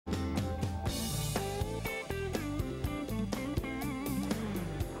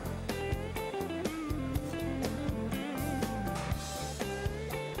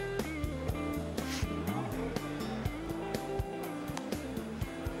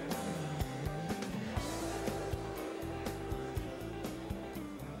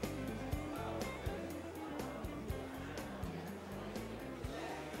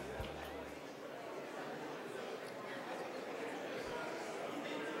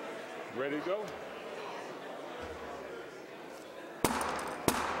Ready to go?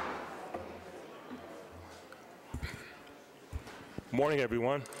 Morning,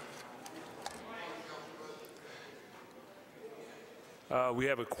 everyone. We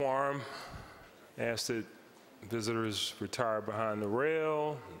have a quorum. Ask that visitors retire behind the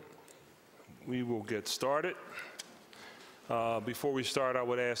rail. We will get started. Before we start, I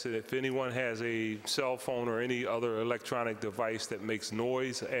would ask that if anyone has a cell phone or any other electronic device that makes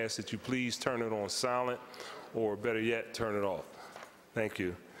noise, I ask that you please turn it on silent, or better yet, turn it off. Thank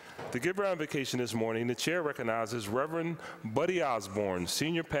you. To give our invocation this morning, the chair recognizes Reverend Buddy Osborne,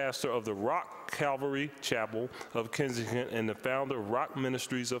 senior pastor of the Rock Calvary Chapel of Kensington and the founder of Rock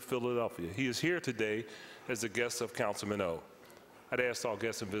Ministries of Philadelphia. He is here today as a guest of Councilman O. I'd ask all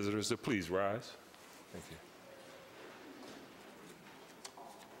guests and visitors to please rise. Thank you.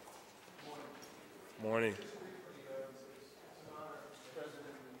 Morning.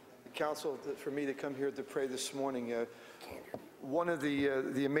 Council, for me to come here to pray this morning. One of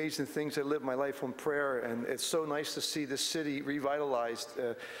the amazing things, I live my life on prayer, and it's so nice to see the city revitalized.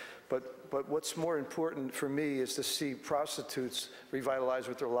 But what's more important for me is to see prostitutes revitalized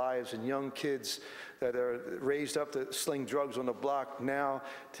with their lives, and young kids that are raised up to sling drugs on the block now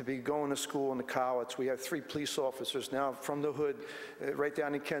to be going to school and to college. We have 3 police officers now from the hood, right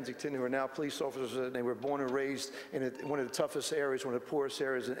down in Kensington, who are now police officers, and they were born and raised in one of the toughest areas, one of the poorest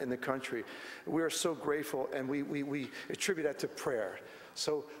areas in the country. We are so grateful, and we attribute that to prayer.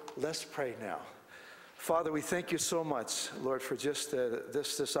 So let's pray now. Father, we thank you so much, Lord, for just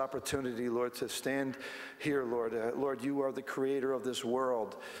this opportunity, Lord, to stand here, Lord. Lord, you are the creator of this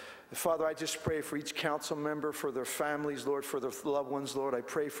world. Father, I just pray for each council member, for their families, Lord, for their loved ones, Lord. I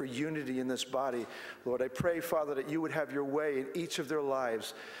pray for unity in this body, Lord. I pray, Father, that you would have your way in each of their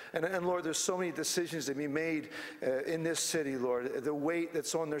lives. And Lord, there's so many decisions to be made in this city, Lord. The weight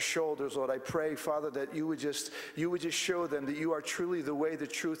that's on their shoulders, Lord. I pray, Father, that you would just show them that you are truly the way, the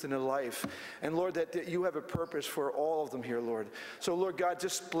truth, and the life. And Lord, that you have a purpose for all of them here, Lord. So, Lord God,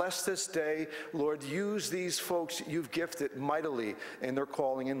 just bless this day. Lord, use these folks you've gifted mightily in their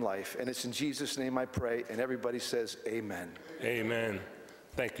calling in life. And it's in Jesus' name I pray, and everybody says amen. Amen.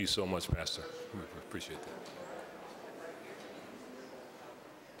 Thank you so much, Pastor. We appreciate that.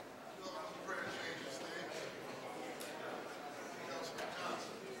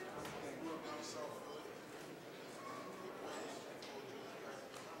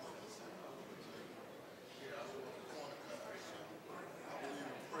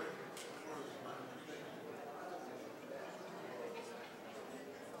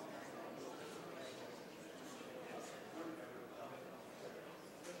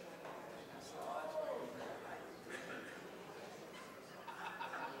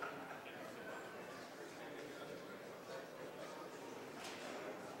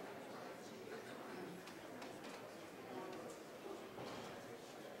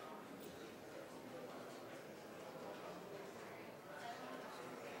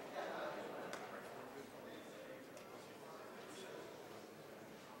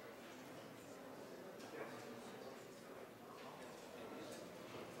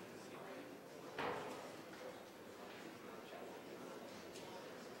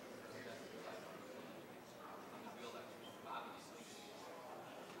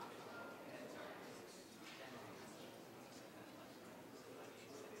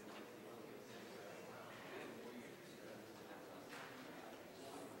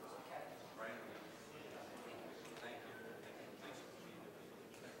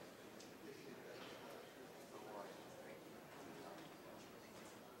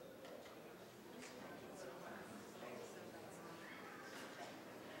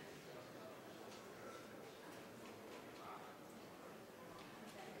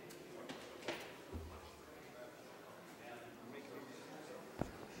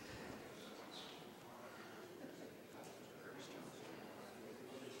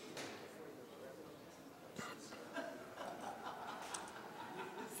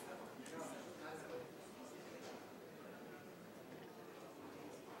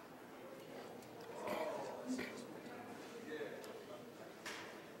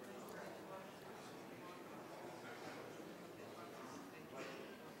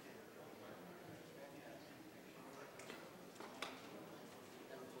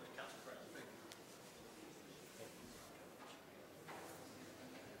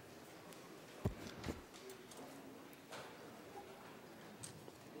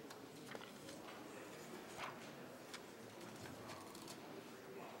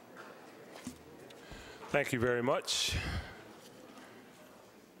 Thank you very much.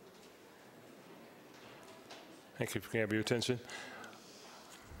 Thank you for your attention.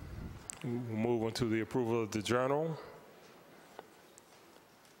 We'll move on to the approval of the journal.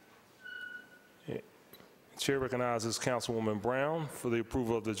 Chair recognizes Councilwoman Brown for the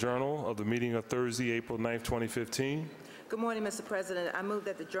approval of the journal of the meeting of Thursday, April 9th, 2015. Good morning, Mr. President. I move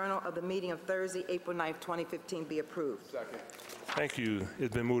that the journal of the meeting of Thursday, April 9th, 2015 be approved. Second. Thank you.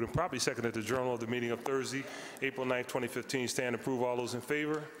 It's been moved and properly seconded that the journal of the meeting of Thursday, April 9th, 2015 stand approved. All those in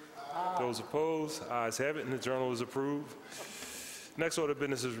favor? Aye. Those opposed? Ayes have it, and the journal is approved. Next order of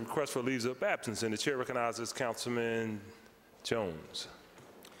business is request for leaves of absence, and the chair recognizes Councilman Jones.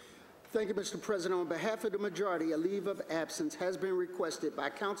 Thank you, Mr. President. On behalf of the majority, a leave of absence has been requested by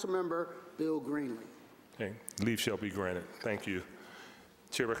Councilmember Bill Greenlee. Okay. Leave shall be granted. Thank you.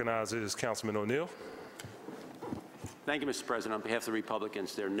 Chair recognizes Councilman O'Neill. Thank you, Mr. President. On behalf of the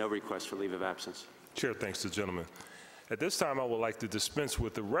Republicans, there are no requests for leave of absence. Chair thanks the gentleman. At this time, I would like to dispense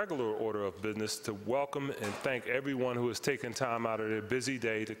with the regular order of business to welcome and thank everyone who has taken time out of their busy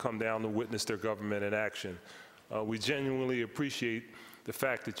day to come down to witness their government in action. We genuinely appreciate the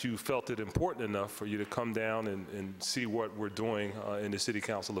fact that you felt it important enough for you to come down and see what we're doing in the City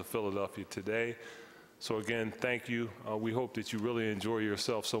Council of Philadelphia today. So again, thank you. We hope that you really enjoy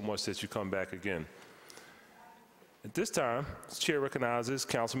yourself so much that you come back again. At this time, the chair recognizes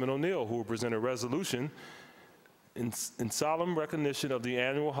Councilman O'Neill, who will present a resolution in solemn recognition of the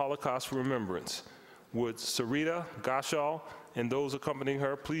annual Holocaust remembrance. Would Sarita Gashal and those accompanying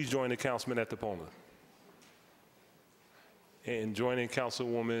her please join the councilman at the podium? And joining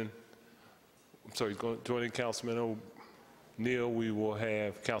Councilman O'Neill, we will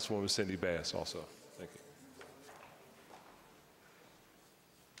have Councilwoman Cindy Bass also. Thank you.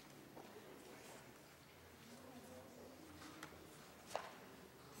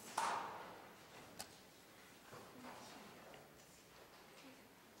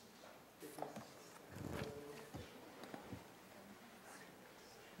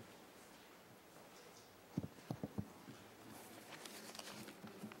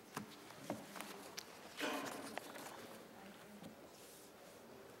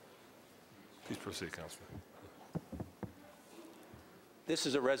 Please proceed, Councilman. This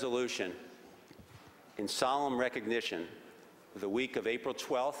is a resolution in solemn recognition of the week of April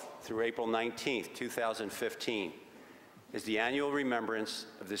 12th through April 19th, 2015, is the annual remembrance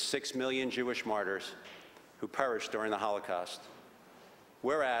of the 6 million Jewish martyrs who perished during the Holocaust.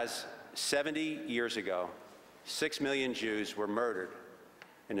 Whereas 70 years ago, 6 million Jews were murdered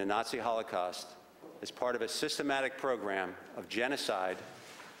in the Nazi Holocaust as part of a systematic program of genocide,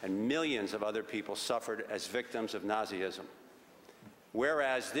 and millions of other people suffered as victims of Nazism.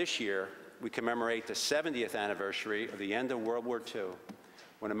 Whereas this year, we commemorate the 70th anniversary of the end of World War II,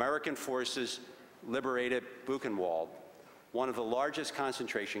 when American forces liberated Buchenwald, one of the largest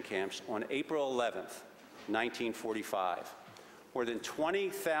concentration camps, on April 11th, 1945. More than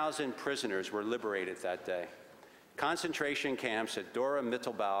 20,000 prisoners were liberated that day. Concentration camps at Dora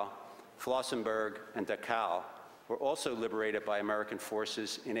Mittelbau, Flossenburg, and Dachau were also liberated by American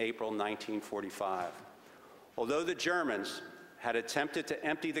forces in April 1945. Although the Germans had attempted to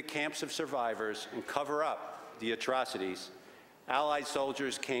empty the camps of survivors and cover up the atrocities, Allied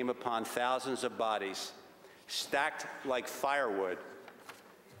soldiers came upon thousands of bodies stacked like firewood.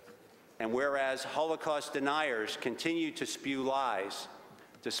 And whereas Holocaust deniers continued to spew lies,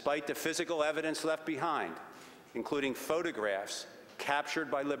 despite the physical evidence left behind, including photographs captured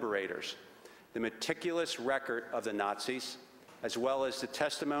by liberators, the meticulous record of the Nazis, as well as the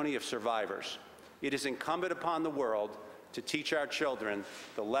testimony of survivors, it is incumbent upon the world to teach our children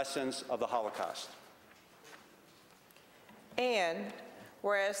the lessons of the Holocaust. And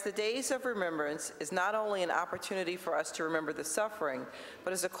whereas the Days of Remembrance is not only an opportunity for us to remember the suffering,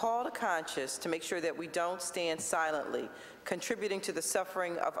 but is a call to conscience to make sure that we don't stand silently, contributing to the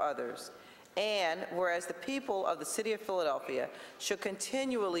suffering of others. And whereas the people of the City of Philadelphia should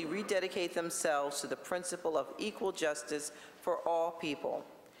continually rededicate themselves to the principle of equal justice for all people.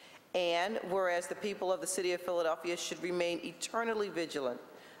 And whereas the people of the City of Philadelphia should remain eternally vigilant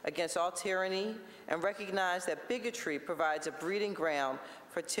against all tyranny and recognize that bigotry provides a breeding ground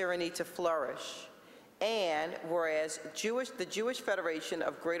for tyranny to flourish. And whereas the Jewish Federation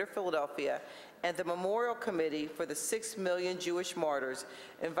of Greater Philadelphia and the Memorial Committee for the 6 million Jewish martyrs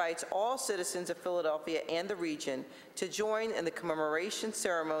invites all citizens of Philadelphia and the region to join in the commemoration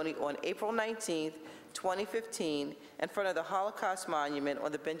ceremony on April 19th, 2015, in front of the Holocaust Monument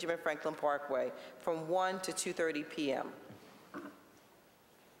on the Benjamin Franklin Parkway from 1 to 2:30 p.m.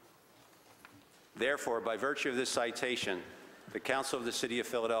 Therefore, by virtue of this citation, the Council of the City of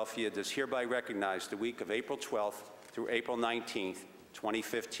Philadelphia does hereby recognize the week of April 12th through April 19th,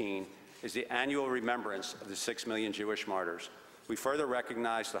 2015, is the annual remembrance of the 6 million Jewish martyrs. we further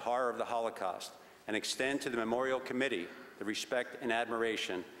recognize the horror of the Holocaust and extend to the Memorial Committee the respect and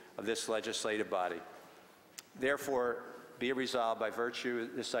admiration of this legislative body. Therefore, be it resolved by virtue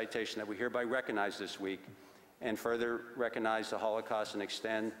of this citation that we hereby recognize this week and further recognize the Holocaust and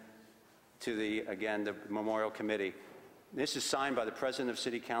extend to the Memorial Committee. This is signed by the President of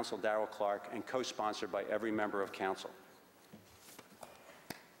City Council, Darrell Clark, and co-sponsored by every member of Council.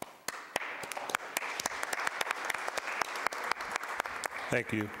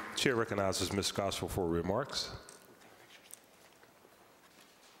 Thank you. Chair recognizes Ms. Gospel for remarks.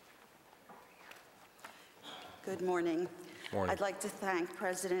 Good morning. Morning. I'd like to thank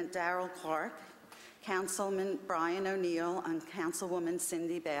President Darrell Clark, Councilman Brian O'Neill, and Councilwoman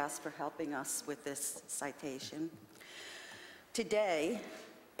Cindy Bass for helping us with this citation. Today,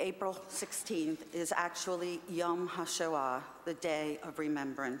 April 16th, is actually Yom HaShoah, the Day of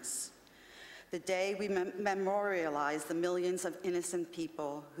Remembrance. The day we memorialize the millions of innocent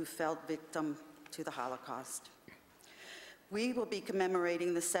people who fell victim to the Holocaust. We will be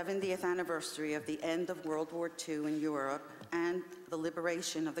commemorating the 70th anniversary of the end of World War II in Europe and the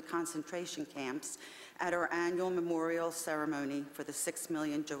liberation of the concentration camps at our annual memorial ceremony for the 6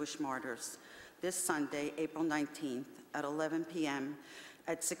 million Jewish martyrs this Sunday, April 19th at 11 p.m.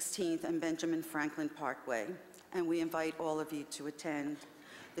 at 16th and Benjamin Franklin Parkway, and we invite all of you to attend.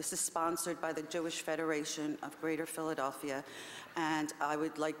 This is sponsored by the Jewish Federation of Greater Philadelphia, and I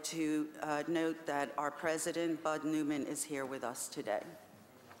would like to note that our president, Bud Newman, is here with us today.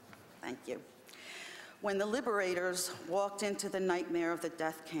 Thank you. When the liberators walked into the nightmare of the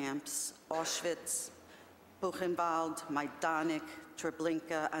death camps, Auschwitz, Buchenwald, Majdanek,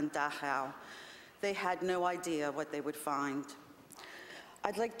 Treblinka, and Dachau, they had no idea what they would find.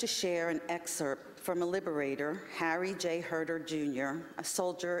 I'd like to share an excerpt from a liberator, Harry J. Herter, Jr., a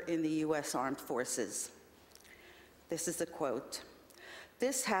soldier in the U.S. Armed Forces. This is a quote.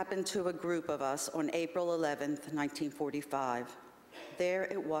 "This happened to a group of us on April 11th, 1945. There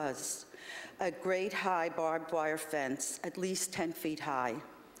it was, a great high barbed wire fence, at least 10 feet high.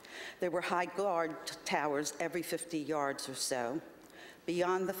 There were high guard towers every 50 yards or so.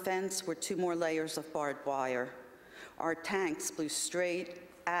 Beyond the fence were 2 more layers of barbed wire. Our tanks blew straight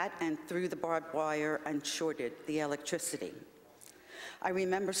at and through the barbed wire and shorted the electricity. I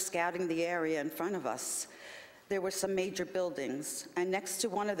remember scouting the area in front of us. There were some major buildings, and next to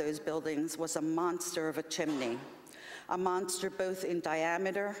one of those buildings was a monster of a chimney, a monster both in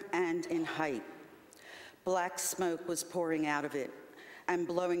diameter and in height. Black smoke was pouring out of it and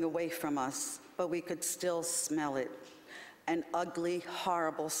blowing away from us, but we could still smell it. An ugly,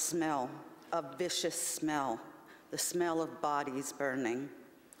 horrible smell, a vicious smell, the smell of bodies burning.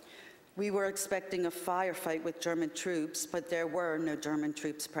 We were expecting a firefight with German troops, but there were no German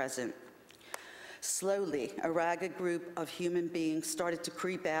troops present. Slowly, a ragged group of human beings started to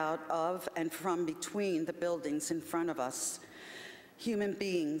creep out of and from between the buildings in front of us. Human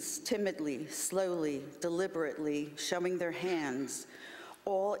beings, timidly, slowly, deliberately, showing their hands,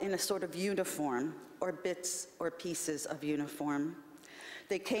 all in a sort of uniform, or bits or pieces of uniform.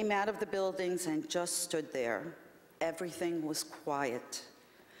 They came out of the buildings and just stood there. Everything was quiet.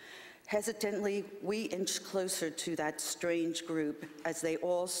 Hesitantly, we inched closer to that strange group as they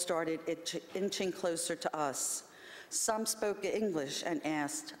all started inching closer to us. Some spoke English and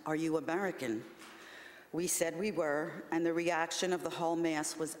asked, "Are you American?" We said we were, and the reaction of the whole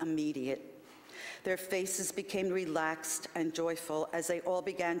mass was immediate. Their faces became relaxed and joyful as they all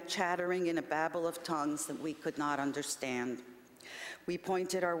began chattering in a babble of tongues that we could not understand. We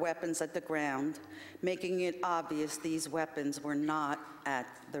pointed our weapons at the ground, making it obvious these weapons were not at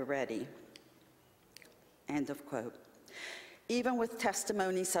the ready. End of quote. Even with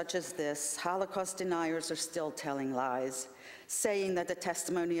testimony such as this, Holocaust deniers are still telling lies, saying that the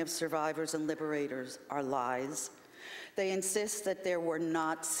testimony of survivors and liberators are lies. They insist that there were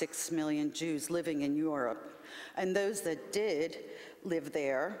not 6 million Jews living in Europe, and those that did live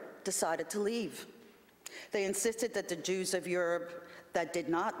there decided to leave. They insisted that the Jews of Europe that did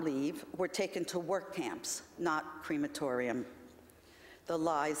not leave were taken to work camps, not crematorium. The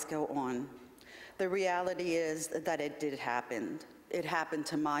lies go on. The reality is that it did happen. It happened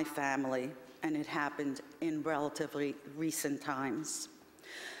to my family, and it happened in relatively recent times.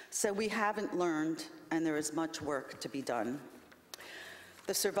 So we haven't learned, and there is much work to be done.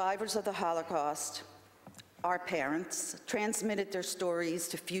 The survivors of the Holocaust, our parents, transmitted their stories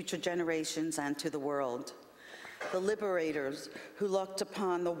to future generations and to the world. The liberators who looked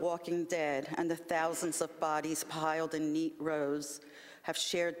upon the walking dead and the thousands of bodies piled in neat rows have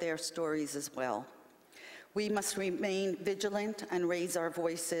shared their stories as well. We must remain vigilant and raise our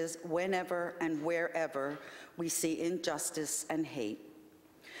voices whenever and wherever we see injustice and hate.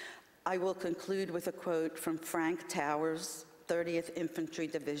 I will conclude with a quote from Frank Towers, 30th Infantry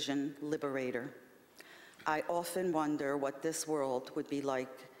Division Liberator. I often wonder what this world would be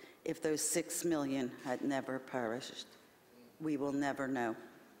like if those 6 million had never perished. We will never know.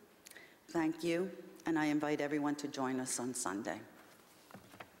 Thank you, and I invite everyone to join us on Sunday.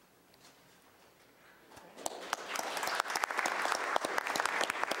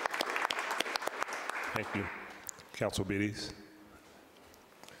 Thank you. Council Biddies.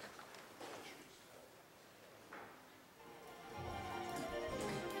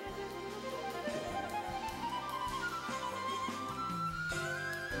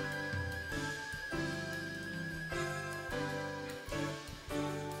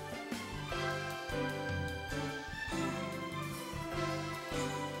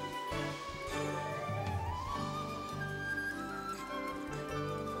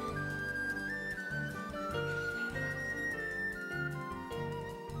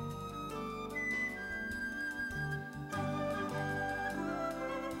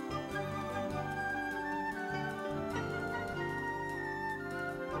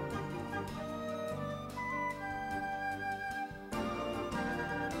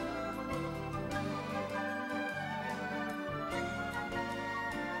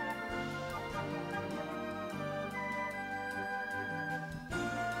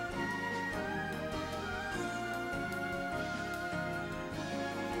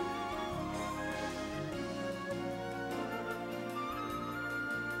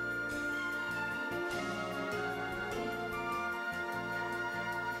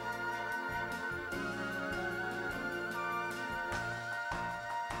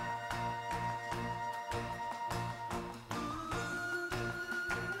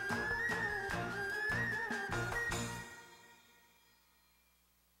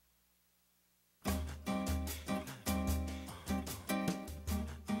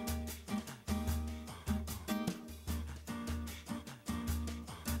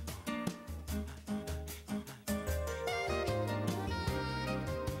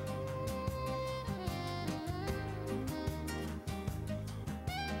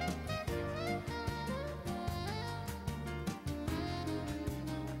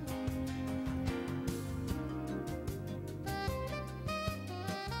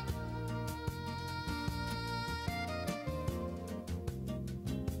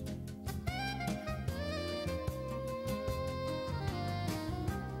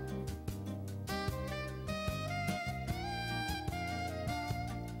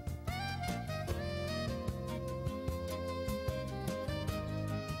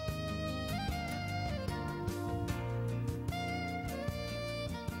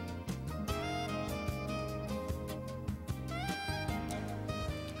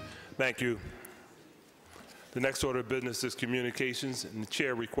 Thank you. The next order of business is communications, and the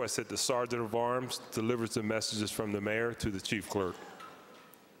chair requests that the Sergeant of Arms delivers the messages from the mayor to the Chief Clerk.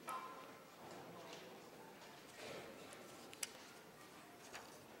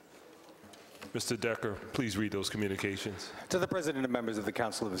 Mr. Decker, please read those communications. To the President and members of the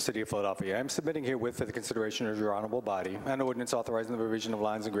Council of the City of Philadelphia, I am submitting herewith for the consideration of your honorable body an ordinance authorizing the revision of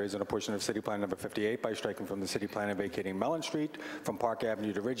lines and grades on a portion of City Plan number 58 by striking from the City Plan and vacating Mellon Street from Park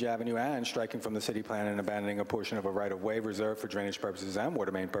Avenue to Ridge Avenue, and striking from the City Plan and abandoning a portion of a right-of-way reserved for drainage purposes and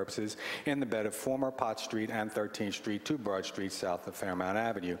water main purposes in the bed of former Potts Street and 13th Street to Broad Street south of Fairmount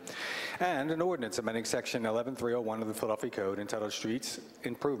Avenue. And an ordinance amending Section 11301 of the Philadelphia Code entitled Streets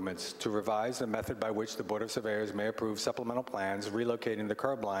Improvements to revise the method by which the Board of Surveyors may approve supplemental plans relocating the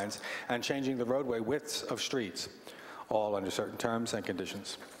curb lines and changing the roadway widths of streets, all under certain terms and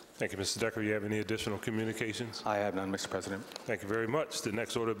conditions. Thank you, Mr. Decker. You have any additional communications? I have none, Mr. President. Thank you very much. The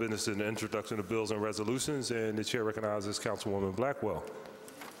next order of business is the introduction of bills and resolutions, and the chair recognizes Councilwoman Blackwell.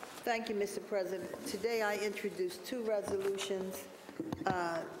 Thank you, Mr. President. Today I introduce two resolutions,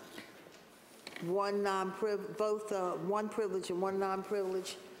 one privilege and one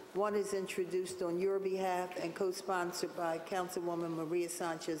non-privilege. One is introduced on your behalf and co-sponsored by Councilwoman Maria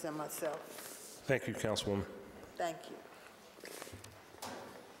Sanchez and myself. Thank you, Councilwoman. Thank you.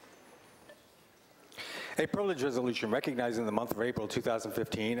 A privilege resolution recognizing the month of April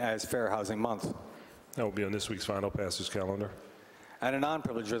 2015 as Fair Housing Month. That will be on this week's final passage calendar. And a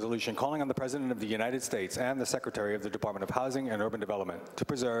non-privileged resolution calling on the President of the United States and the Secretary of the Department of Housing and Urban Development to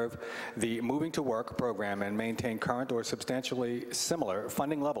preserve the Moving to Work program and maintain current or substantially similar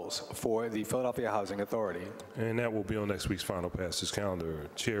funding levels for the Philadelphia Housing Authority. And that will be on next week's final passage calendar.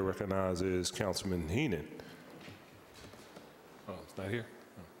 Chair recognizes Councilman Henon. Oh, it's not here?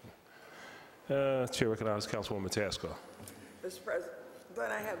 Chair recognizes Councilwoman Tasco. Mr. President,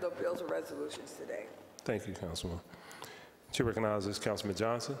 I have no bills or resolutions today. Thank you, Councilwoman. Chair recognizes Councilman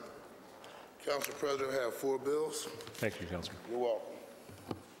Johnson. Council President, I have 4 bills. Thank you, Councilman. You're welcome.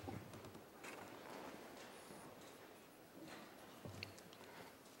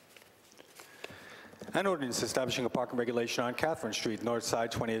 An ordinance establishing a parking regulation on Catherine Street, north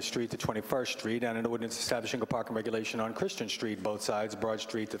side, 20th Street to 21st Street, and an ordinance establishing a parking regulation on Christian Street, both sides, Broad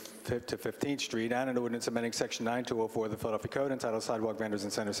Street to 15th Street, and an ordinance amending Section 9204 of the Philadelphia Code entitled Sidewalk Vendors in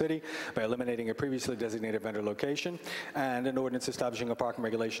Center City by eliminating a previously designated vendor location, and an ordinance establishing a parking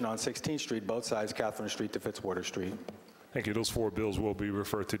regulation on 16th Street, both sides, Catherine Street to Fitzwater Street. Thank you. Those 4 bills will be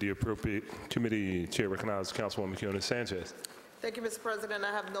referred to the appropriate committee. Chair recognizes Councilwoman Keona Sanchez. Thank you, Mr. President. I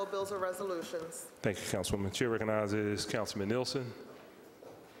have no bills or resolutions. Thank you, Councilwoman. Chair recognizes Councilman Nielsen.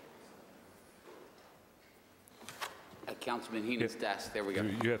 At Councilman Henon's desk, there we go.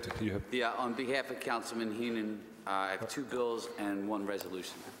 You have to. Yeah, on behalf of Councilman Henon, I have 2 bills and 1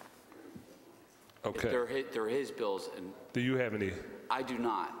 resolution. Okay. They're his bills, and Do you have any? I do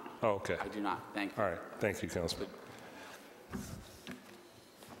not. Oh, okay. I do not. Thank you. All right. Thank you, Councilman.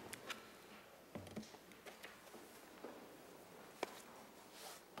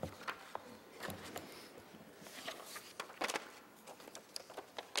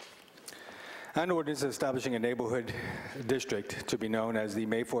 An ordinance establishing a neighborhood district to be known as the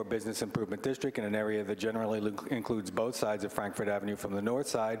Mayfair Business Improvement District in an area that generally includes both sides of Frankfurt Avenue from the north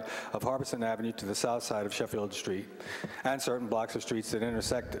side of Harbison Avenue to the south side of Sheffield Street, and certain blocks of streets that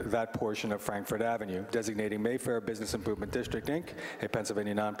intersect that portion of Frankfurt Avenue, designating Mayfair Business Improvement District, Inc., a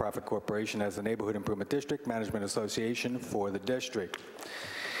Pennsylvania nonprofit corporation, as the Neighborhood Improvement District Management Association for the district.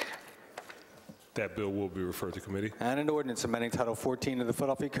 That bill will be referred to committee. And an ordinance amending Title 14 of the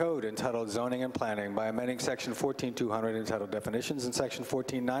Philadelphia Code entitled Zoning and Planning by amending Section 14200 entitled Definitions and Section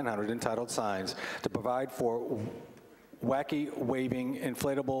 14900 entitled Signs to provide for wacky, waving,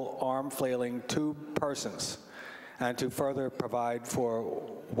 inflatable, arm flailing tube persons, and to further provide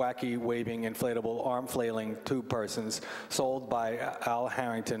for wacky, waving, inflatable, arm flailing tube persons sold by Al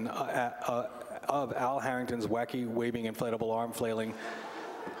Harrington of Al Harrington's Wacky, Waving, Inflatable, Arm Flailing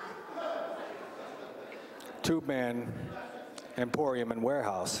Tube Man Emporium and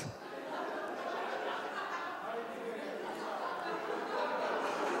Warehouse.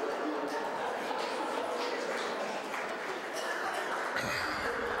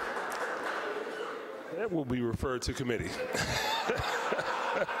 That will be referred to committee.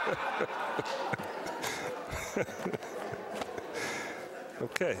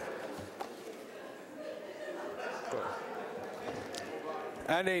 Okay.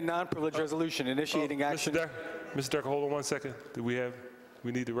 And a non-privileged resolution initiating action. Mr. Decker, hold on 1 second. We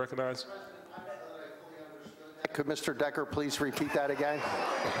need to recognize? Could Mr. Decker please repeat that again?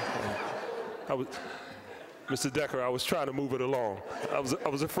 Mr. Decker, I was trying to move it along. I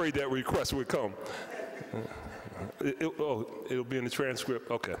was afraid that request would come. It'll be in the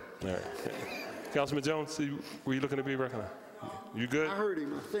transcript? Okay. All right. Councilman Jones, were you looking to be recognized? You good? I heard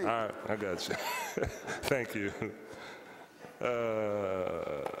him, I think. All right, I got you. Thank you.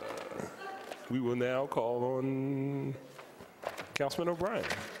 We will now call on Councilman O'Brien.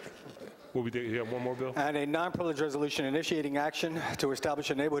 Will we have one more bill? And a non-privileged resolution initiating action to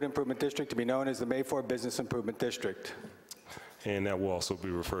establish a neighborhood improvement district to be known as the Mayfair Business Improvement District. And that will also be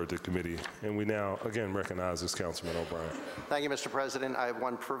referred to committee. And we now, again, recognize this Councilman O'Brien. Thank you, Mr. President. I have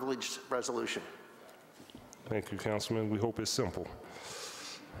one privileged resolution. Thank you, Councilman. We hope it's simple.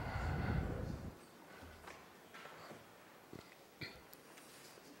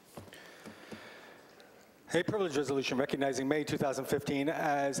 A privilege resolution recognizing May 2015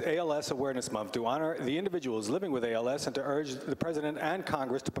 as ALS Awareness Month to honor the individuals living with ALS and to urge the President and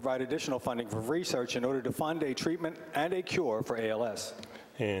Congress to provide additional funding for research in order to fund a treatment and a cure for ALS.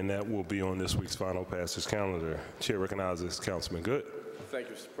 And that will be on this week's final passage calendar. Chair recognizes Councilman Good. Thank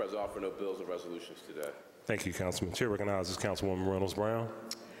you, Mr. President. I offer no bills or resolutions today. Thank you, Councilman. Chair recognizes Councilwoman Reynolds Brown.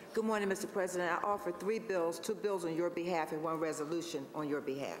 Good morning, Mr. President. I offer 3 bills, 2 bills on your behalf and 1 resolution on your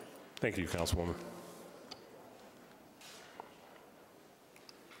behalf. Thank you, Councilwoman.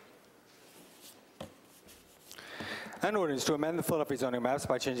 An ordinance to amend the Philadelphia zoning maps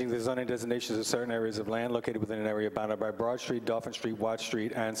by changing the zoning designations of certain areas of land located within an area bounded by Broad Street, Dolphin Street, Watts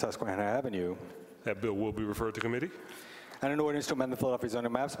Street, and Susquehanna Avenue. That bill will be referred to committee. And an ordinance to amend the Philadelphia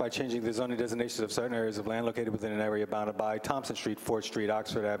zoning maps by changing the zoning designations of certain areas of land located within an area bounded by Thompson Street, 4th Street,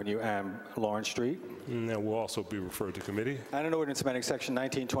 Oxford Avenue, and Lawrence Street. And that will also be referred to committee. And an ordinance amending Section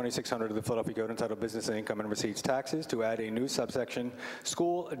 192600 of the Philadelphia Code entitled Business and Income and Receipts Taxes to add a new subsection,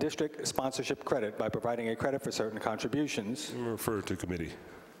 School District Sponsorship Credit, by providing a credit for certain contributions. Referred to committee.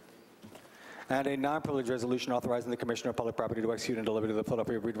 And a non-privileged resolution authorizing the Commissioner of Public Property to execute and deliver to the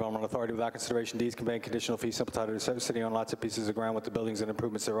Philadelphia Redevelopment Authority without consideration deeds conveying conditional fee simple title to city on lots of pieces of ground with the buildings and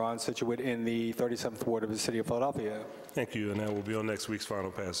improvements thereon situate in the 37th Ward of the City of Philadelphia. Thank you, and that will be on next week's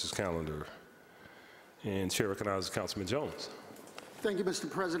final passage calendar. And Chair recognizes Councilman Jones. Thank you, Mr.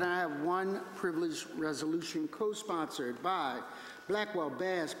 President. I have one privileged resolution co-sponsored by Blackwell,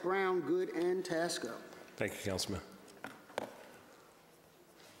 Bass, Brown, Good, and Tasco. Thank you, Councilman.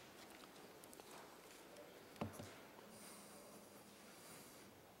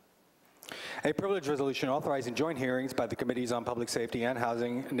 A privileged resolution authorizing joint hearings by the Committees on Public Safety and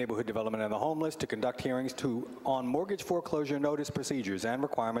Housing, Neighborhood Development, and the Homeless to conduct hearings on mortgage foreclosure notice procedures and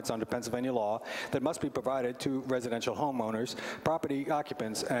requirements under Pennsylvania law that must be provided to residential homeowners, property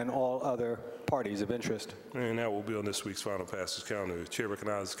occupants, and all other parties of interest. And that will be on this week's final passage calendar. Chair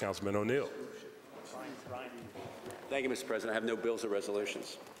recognizes Councilman O'Neill. Thank you, Mr. President. I have no bills or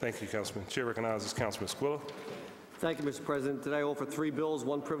resolutions. Thank you, Councilman. Chair recognizes Councilman Squilla. Thank you, Mr. President. Today I offer 3 bills,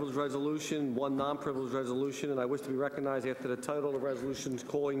 1 privileged resolution, 1 non-privileged resolution, and I wish to be recognized after the title of the resolution is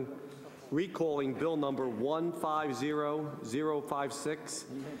recalling Bill number 150056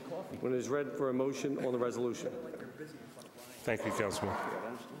 when it is read for a motion on the resolution. Thank you, Councilman.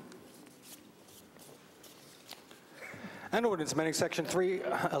 An ordinance amending Section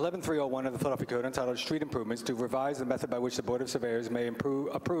 11301 of the Philadelphia Code entitled Street Improvements to revise the method by which the Board of Surveyors may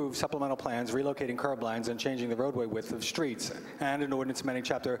approve supplemental plans relocating curb lines and changing the roadway width of streets, and an ordinance amending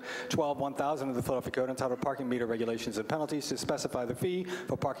Chapter 12-1000 of the Philadelphia Code entitled Parking Meter Regulations and Penalties to specify the fee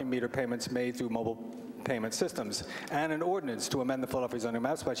for parking meter payments made through mobile payment systems, and an ordinance to amend the Philadelphia zoning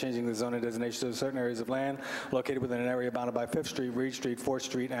maps by changing the zoning designation of certain areas of land located within an area bounded by 5th Street, Reed Street, 4th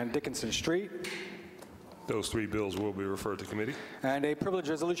Street, and Dickinson Street. Those 3 bills will be referred to committee. And a privileged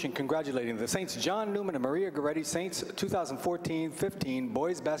resolution congratulating the Saints John Newman and Maria Goretti Saints 2014-15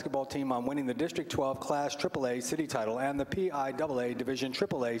 boys basketball team on winning the District 12 Class AAA City title and the PIAA Division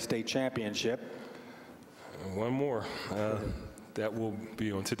AAA State Championship. One more. That will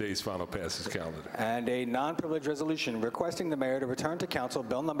be on today's final passage calendar. And a non-privileged resolution requesting the mayor to return to council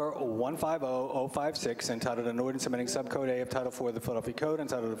bill number 150056 entitled an ordinance amending subcode A of Title 4 of the Philadelphia Code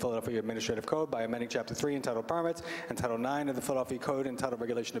entitled the Philadelphia Administrative Code by amending Chapter 3 entitled Permits and Title 9 of the Philadelphia Code entitled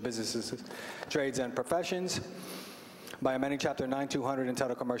Regulation of Businesses, Trades, and Professions by amending Chapter 9200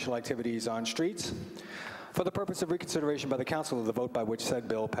 entitled Commercial Activities on Streets for the purpose of reconsideration by the council of the vote by which said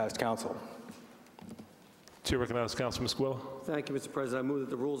bill passed council. Chair recognizes Councilman Squilla. Thank you, Mr. President. I move that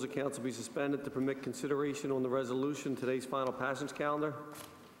the rules of council be suspended to permit consideration on the resolution today's final passage calendar.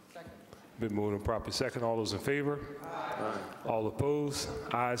 Second. Been moved and properly second. All those in favor? Aye. All opposed?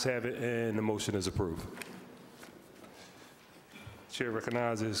 Ayes have it, and the motion is approved. Chair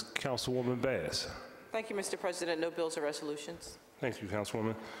recognizes Councilwoman Bass. Thank you, Mr. President. No bills or resolutions. Thank you,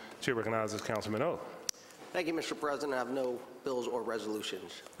 Councilwoman. Chair recognizes Councilman O. Thank you, Mr. President. I have no bills or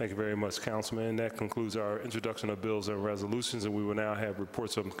resolutions. Thank you very much, Councilman. That concludes our introduction of bills and resolutions, and we will now have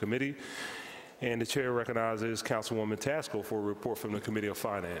reports from the committee. And the chair recognizes Councilwoman Tasco for a report from the Committee of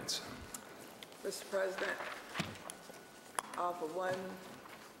Finance. Mr. President, I offer 1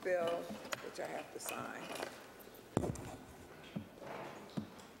 bill, which I have to sign.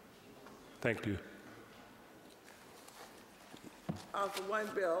 Thank you. I offer 1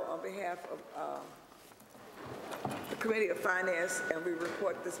 bill on behalf of the Committee of Finance, and we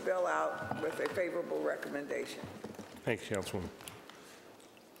report this bill out with a favorable recommendation. Thank you, Councilwoman.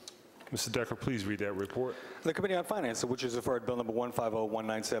 Mr. Decker, please read that report. The Committee on Finance, which is referred bill number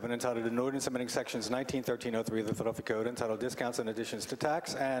 150197, entitled an ordinance amending sections 191303 of the Philadelphia Code entitled Discounts and Additions to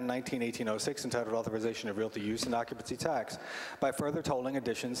Tax and 191806 entitled Authorization of Realty Use and Occupancy Tax by further tolling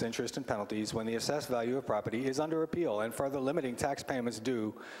additions, interest, and penalties when the assessed value of property is under appeal and further limiting tax payments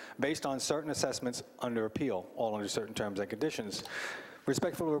due based on certain assessments under appeal, all under certain terms and conditions.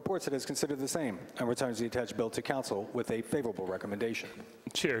 Respectfully reports it has considered the same and returns the attached bill to council with a favorable recommendation.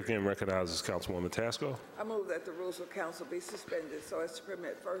 Chair again recognizes Councilwoman Tasco. I move that the rules of council be suspended so as to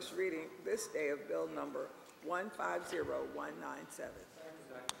permit first reading this day of bill number 150197.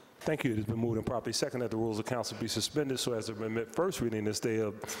 Thank you. It has been moved and properly second that the rules of council be suspended so as to permit first reading this day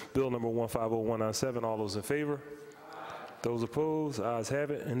of bill number 150197. All those in favor? Those opposed? Ayes have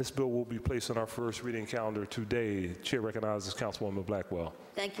it, and this bill will be placed on our first reading calendar today. Chair recognizes Councilwoman Blackwell.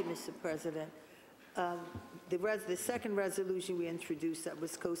 Thank you, Mr. President. The second resolution we introduced that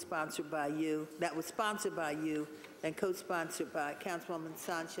was co-sponsored by you, sponsored by you, and co-sponsored by Councilwoman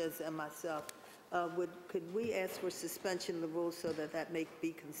Sanchez and myself. Could we ask for suspension of the rules so that that may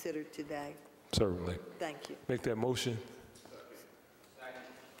be considered today? Certainly. Thank you. Make that motion.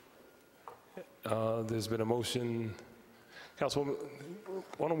 There's been a motion. Councilwoman,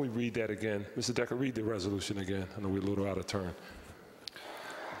 why don't we read that again? Mr. Decker, read the resolution again. I know we're a little out of turn.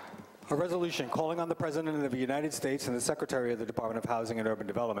 A resolution calling on the President of the United States and the Secretary of the Department of Housing and Urban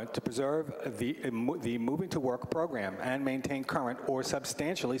Development to preserve the Moving to Work program and maintain current or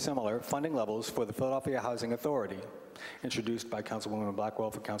substantially similar funding levels for the Philadelphia Housing Authority, introduced by Councilwoman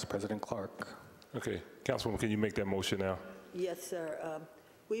Blackwell for Council President Clark. Okay, Councilwoman, can you make that motion now? Yes, sir.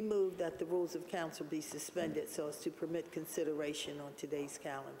 We move that the rules of council be suspended so as to permit consideration on today's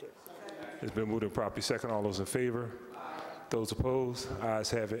calendar. It's been moved and properly second. All those in favor? Those opposed? Ayes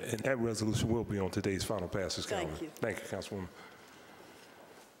have it, and that resolution will be on today's final passage calendar. Thank you. Thank you, Councilwoman.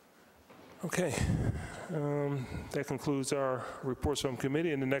 Okay, that concludes our reports from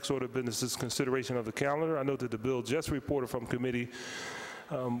committee, and the next order of business is consideration of the calendar. I know that the bill just reported from committee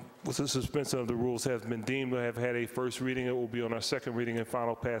with the suspension of the rules has been deemed to have had a first reading. It will be on our second reading and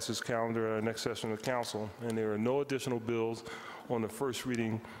final passage calendar at our next session of the council, and there are no additional bills on the first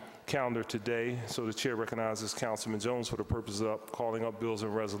reading calendar today, so the chair recognizes Councilman Jones for the purpose of calling up bills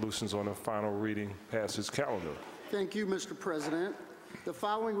and resolutions on the final reading passage calendar. Thank you, Mr. President. The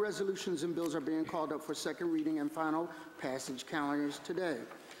following resolutions and bills are being called up for second reading and final passage calendars today.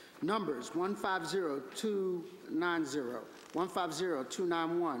 Numbers 150290,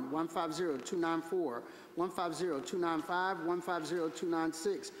 150291, 150294, 150295,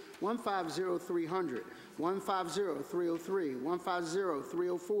 150296, 150300, 150303,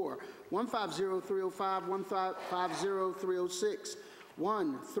 150304, 150305, 150306,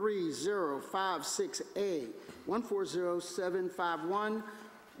 13056A, 140751,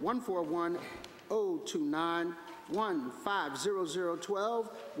 141029, 150012,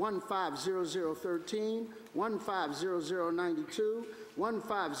 150013, 150092,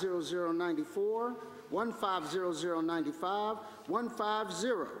 150094, 150095, 150,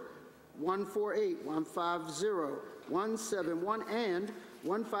 148, 150, 171, and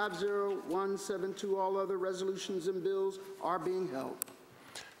 150172. All other resolutions and bills are being held.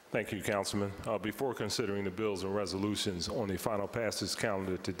 Thank you, Councilman. Before considering the bills and resolutions on the final passage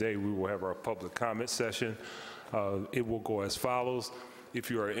calendar today, we will have our public comment session. It will go as follows. If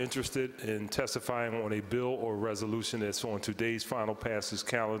you are interested in testifying on a bill or resolution that's on today's final passage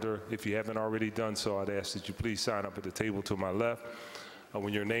calendar, if you haven't already done so, I'd ask that you please sign up at the table to my left.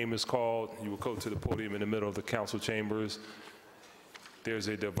 When your name is called, you will go to the podium in the middle of the council chambers. There's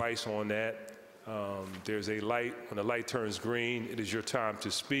a device on that. There's a light. When the light turns green, it is your time to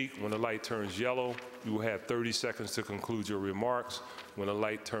speak. When the light turns yellow, you will have 30 seconds to conclude your remarks. When the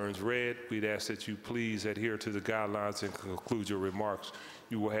light turns red, we'd ask that you please adhere to the guidelines and conclude your remarks.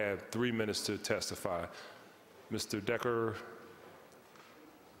 You will have 3 minutes to testify. Mr. Decker,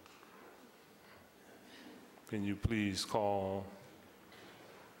 can you please call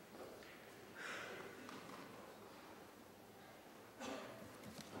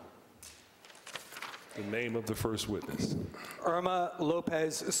the name of the first witness? Irma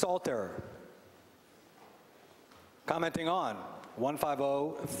Lopez Salter. Commenting on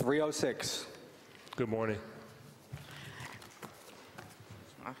 150306. Good morning.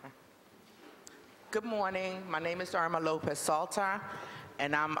 Good morning. My name is Irma Lopez Salter,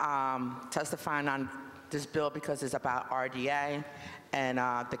 and I'm testifying on this bill because it's about RDA, and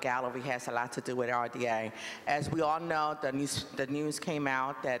the gallery has a lot to do with RDA. As we all know, the news came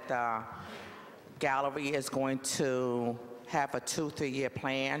out that the gallery is going to have a 2-3 year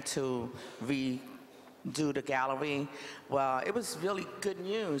plan to redo the gallery. Well, it was really good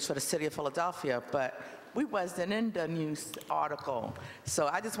news for the city of Philadelphia, but we wasn't in the news article. So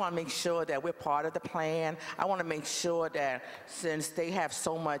I just want to make sure that we're part of the plan. I want to make sure that since they have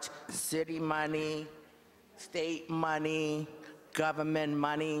so much city money, state money, government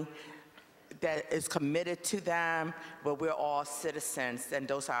money that is committed to them, but we're all citizens, and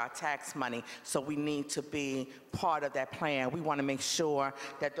those are our tax money. So we need to be part of that plan. We want to make sure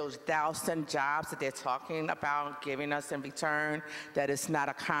that those 1,000 jobs that they're talking about giving us in return, that it's not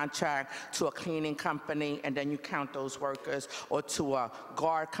a contract to a cleaning company and then you count those workers, or to a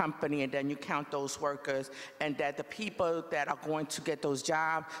guard company and then you count those workers, and that the people that are going to get those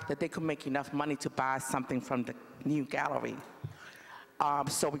jobs, that they could make enough money to buy something from the new gallery.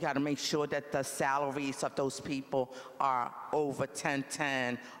 So we got to make sure that the salaries of those people are over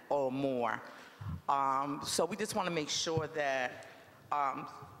 1010 or more. So we just want to make sure that,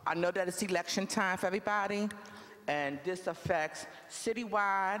 I know that it's election time for everybody, and this affects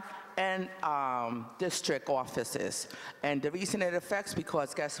citywide and district offices. And the reason it affects,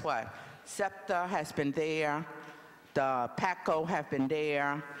 because guess what? SEPTA has been there, the PACO have been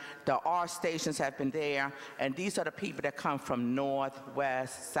there, the R stations have been there, and these are the people that come from north,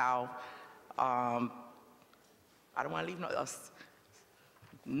 west, south, I don't want to leave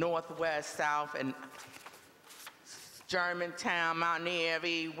northwest, south, and Germantown, Mount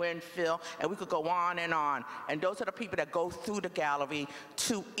Airy, Winfield, and we could go on. And those are the people that go through the gallery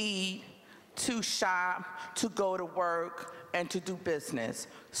to eat, to shop, to go to work, and to do business.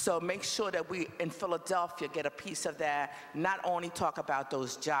 So make sure that we in Philadelphia get a piece of that, not only talk about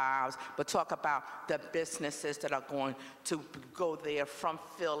those jobs, but talk about the businesses that are going to go there from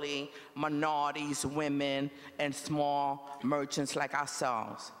Philly, minorities, women, and small merchants like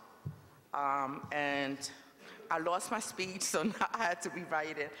ourselves. And I lost my speech, so now I had to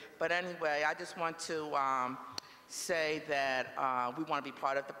rewrite it. But anyway, I just want to say that we want to be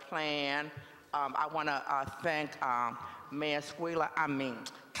part of the plan. I want to thank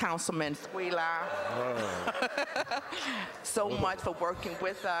Councilman Squila so much for working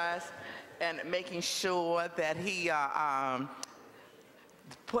with us and making sure that he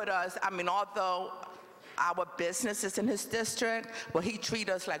put us, although our business is in his district, but he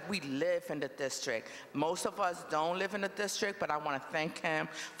treats us like we live in the district. Most of us don't live in the district, but I want to thank him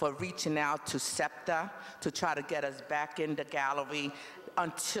for reaching out to SEPTA to try to get us back in the gallery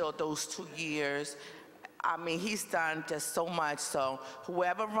until those 2 years. He's done just so much, so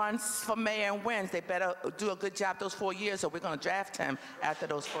whoever runs for mayor and wins, they better do a good job those 4 years, or we're going to draft him after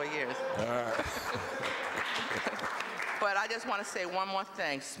those 4 years. All right. But I just want to say one more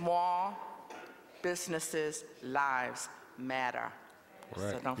thing. Small businesses' lives matter.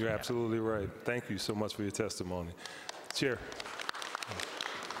 Right. So You're absolutely right. Thank you so much for your testimony. Chair.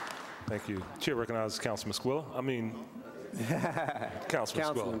 Thank you. Chair recognizes Councilman Squilla.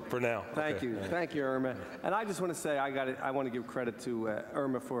 Councilman Squilla, for now. Thank you. Thank you, Irma. And I just want to say I want to give credit to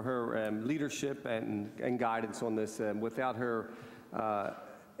Irma for her leadership and guidance on this. Without her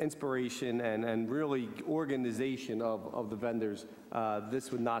inspiration and really organization of the vendors,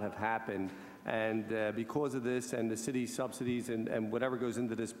 this would not have happened. And because of this and the city's subsidies and whatever goes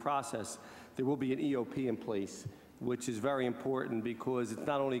into this process, there will be an EOP in place, which is very important because it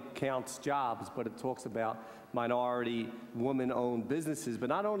not only counts jobs, but it talks about minority, woman-owned businesses. But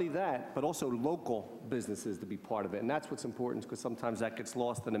not only that, but also local businesses to be part of it. And that's what's important, because sometimes that gets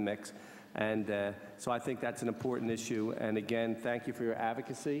lost in the mix. And so I think that's an important issue. And again, thank you for your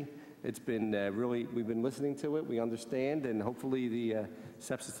advocacy. It's been really, we've been listening to it, we understand, and hopefully the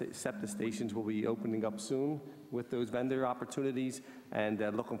SEPTA stations will be opening up soon with those vendor opportunities, and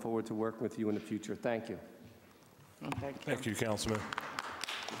looking forward to working with you in the future. Thank you. Thank you, Councilman.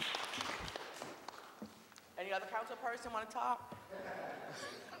 Any other council person want to talk?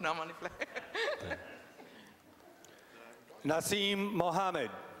 No, I'm on the flag. Naseem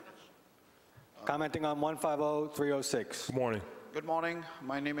Mohammed, commenting on 150-306. Good morning. Good morning.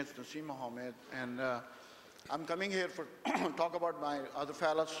 My name is Naseem Mohammed, and I'm coming here for talk about my other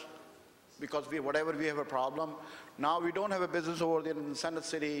fellows, because whatever we have a problem. Now we don't have a business over there in Center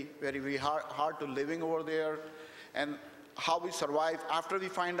City, very hard to living over there, and how we survive after we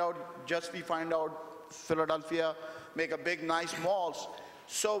find out Philadelphia make a big nice malls.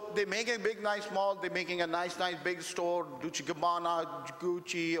 So they make a big nice mall, they're making a nice big store, Dolce & Gabbana,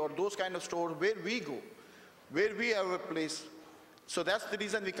 Gucci, or those kind of stores. Where we go, where we have a place. So that's the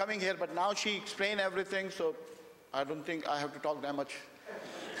reason we're coming here, but now she explained everything, so I don't think I have to talk that much.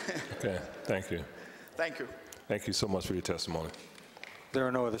 Okay, thank you. Thank you. Thank you so much for your testimony. There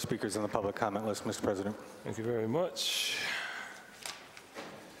are no other speakers on the public comment list, Mr. President. Thank you very much.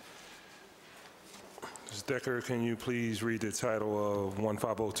 Ms. Decker, can you please read the title of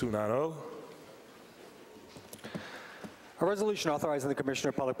 150290? A resolution authorizing the Commissioner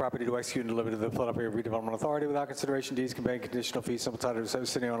of Public Property to execute and deliver to the Philadelphia Redevelopment Authority without consideration deeds conveying conditional fees simple title to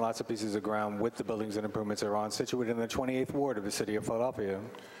city on lots of pieces of ground with the buildings and improvements thereon situated in the 28th Ward of the City of Philadelphia.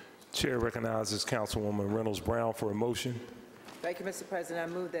 Chair recognizes Councilwoman Reynolds Brown for a motion. Thank you, Mr.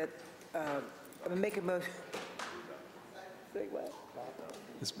 President. I move that, make a motion. Say what?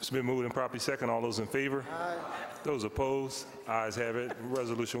 It's been moved and properly second. All those in favor? Aye. Those opposed? Ayes have it.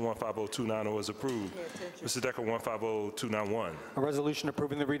 Resolution 150290 is approved. Mr. Decker, 150291. A resolution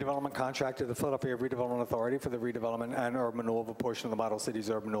approving the redevelopment contract to the Philadelphia Redevelopment Authority for the redevelopment and urban renewal of a portion of the Model City's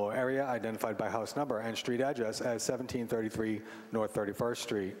urban renewal area identified by house number and street address as 1733 North 31st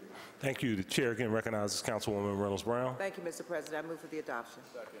Street. Thank you. The chair again recognizes Councilwoman Reynolds Brown. Thank you, Mr. President. I move for the adoption.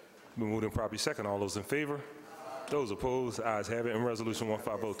 Been moved and properly second. All those in favor? Those opposed? Ayes have it. And Resolution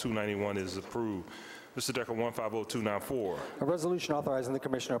 150291 is approved. Mr. Decker, 150294. A resolution authorizing the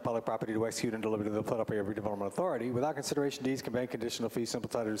Commissioner of Public Property to execute and deliver to the Philadelphia Redevelopment Authority without consideration deeds conveying conditional fees simple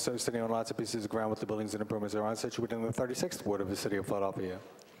title to city on lots of pieces of ground with the buildings and improvements thereon situated in the 36th Ward of the City of Philadelphia.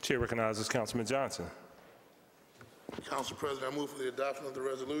 Chair recognizes Councilman Johnson. Council President, I move for the adoption of the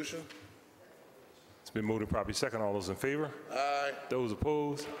resolution. been moved and properly second. All those in favor? Aye. Those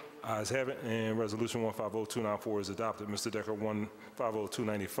opposed? Ayes have it, and Resolution 150294 is adopted. Mr. Decker,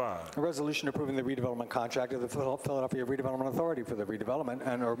 150295. A resolution approving the redevelopment contract of the Philadelphia Redevelopment Authority for the redevelopment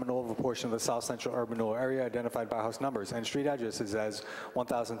and urban renewal of a portion of the South Central urban renewal area identified by house numbers and street addresses as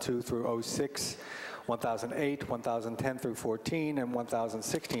 1002 through 06, 1008, 1010 through 14, and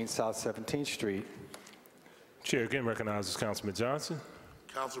 1016 South 17th Street. Chair again recognizes Councilman Johnson.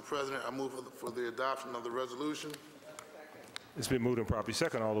 Council President, I move for the adoption of the resolution. It's been moved and properly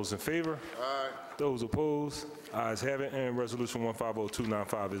second. All those in favor? Aye. Those opposed? Ayes have it, and Resolution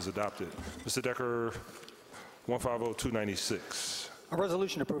 150295 is adopted. Mr. Decker, 150296. A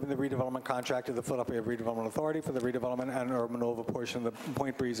resolution approving the redevelopment contract of the Philadelphia Redevelopment Authority for the redevelopment and urban renewal of a portion of the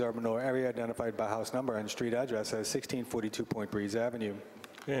Point Breeze urban renewal area identified by house number and street address as 1642 Point Breeze Avenue.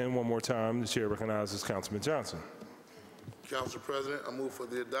 And one more time, the chair recognizes Councilman Johnson. Council President, I move for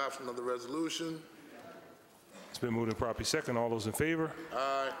the adoption of the resolution. It's been moved and properly second. All those in favor?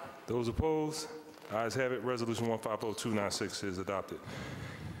 Aye. Those opposed? Ayes have it. Resolution 150296 is adopted.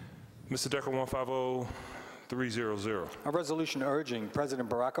 Mr. Decker, 150300. A resolution urging President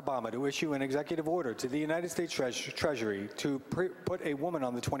Barack Obama to issue an executive order to the United States Treasury to put a woman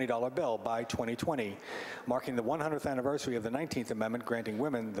on the $20 bill by 2020, marking the 100th anniversary of the 19th Amendment granting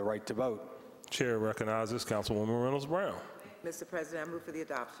women the right to vote. Chair recognizes Councilwoman Reynolds Brown. Mr. President, I move for the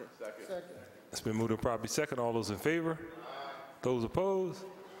adoption. Second. It's been moved and properly second. All those in favor? Those opposed?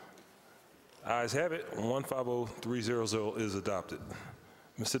 Ayes have it. 150300 is adopted.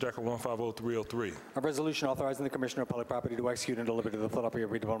 Mr. Decker, 150303. A resolution authorizing the Commissioner of Public Property to execute and deliver to the Philadelphia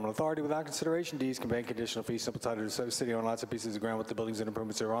Redevelopment Authority without consideration deeds conveying conditional fees simple title to city-owned lots and pieces of ground with the buildings and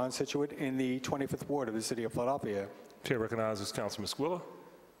improvements thereon situate in the 25th Ward of the City of Philadelphia. Chair recognizes Councilman Squilla.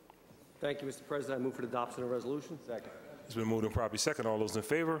 Thank you, Mr. President. I move for the adoption of the resolution. Second. It's been moved and properly second. All those in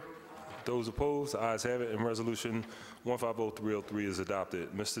favor? Those opposed? Ayes have it, and Resolution 150303 is adopted.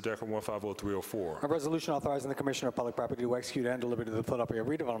 Mr. Decker, 150304. A resolution authorizing the Commissioner of Public Property to execute and deliver to the Philadelphia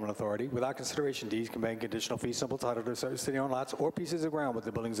Redevelopment Authority without consideration deeds conveying conditional fee simple title to city-owned lots or pieces of ground with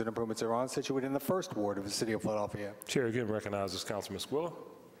the buildings and improvements thereon situated in the 1st Ward of the City of Philadelphia. Chair again recognizes Councilman Squilla.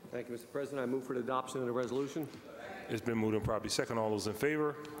 Thank you, Mr. President. I move for the adoption of the resolution. It's been moved and properly second. All those in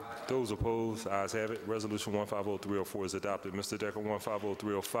favor? Those opposed? Ayes have it. Resolution 150304 is adopted. Mr. Decker,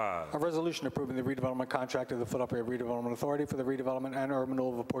 150305. A resolution approving the redevelopment contract of the Philadelphia Redevelopment Authority for the redevelopment and urban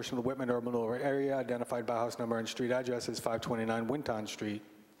renewal of a portion of the Whitman urban renewal area identified by house number and street address as 529 Winton Street.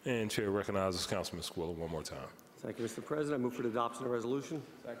 And Chair recognizes Councilman Squilla one more time. Thank you, Mr. President. I move for the adoption of the resolution.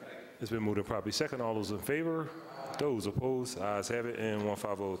 Second. It's been moved and properly second. All those in favor? Those opposed? Ayes have it, and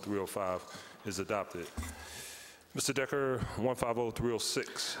 150305 is adopted. Mr. Decker,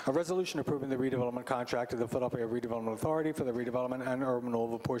 150306. A resolution approving the redevelopment contract of the Philadelphia Redevelopment Authority for the redevelopment and urban renewal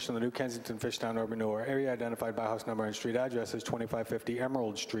of a portion of the New Kensington Fishtown urban renewal area identified by house number and street address as 2550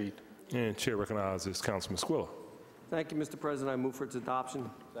 Emerald Street. And Chair recognizes Councilman Squilla. Thank you, Mr. President. I move for its adoption.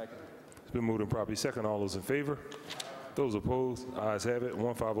 Second. It's been moved and properly second. All those in favor? Those opposed? Ayes have it.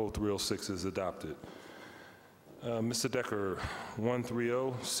 150306 is adopted. Mr. Decker,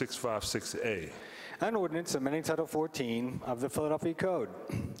 130656A. An ordinance amending Title 14 of the Philadelphia Code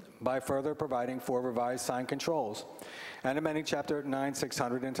by further providing for revised sign controls and amending Chapter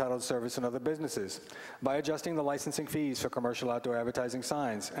 9600 entitled Service and Other Businesses by adjusting the licensing fees for commercial outdoor advertising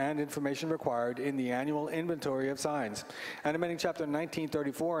signs and information required in the annual inventory of signs and amending Chapter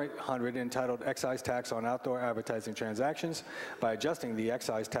 193400 entitled Excise Tax on Outdoor Advertising Transactions by adjusting the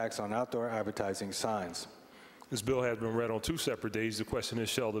excise tax on outdoor advertising signs. This bill has been read on 2 separate days. The question is,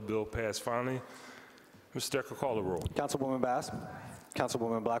 shall the bill pass finally? Mr. Decker, call the roll. Councilwoman Bass,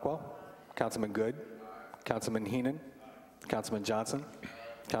 Councilwoman Blackwell, Councilman Good, Councilman Henon, Councilman Johnson,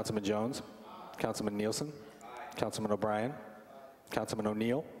 Councilman Jones, Councilman Nielsen, Councilman O'Brien, Councilman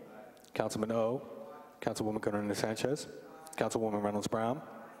O'Neill, Councilman O, Councilwoman Corona Sanchez, Councilwoman Reynolds Brown,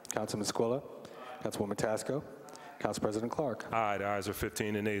 Councilman Squilla, Councilwoman Tasco, Council President Clark. Aye, the ayes are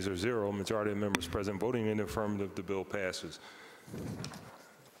 15 and nays are 0. Majority of members present voting in the affirmative, the bill passes.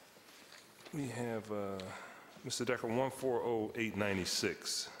 We have Mr. Decker,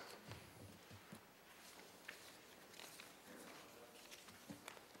 140896.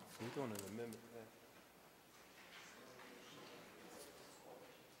 Are we doing an amendment?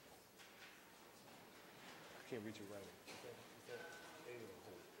 I can't reach it right. Is that A or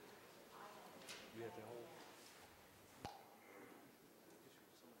hold? You have to hold?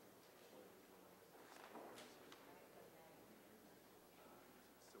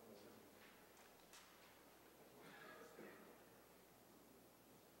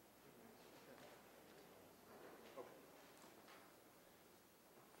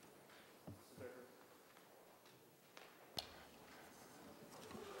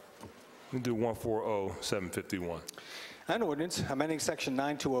 We do 140-751. An ordinance amending Section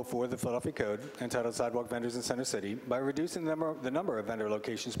 9204 of the Philadelphia Code entitled Sidewalk Vendors in Center City by reducing the number of vendor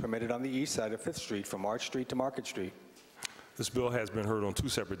locations permitted on the east side of 5th Street from Arch Street to Market Street. This bill has been heard on 2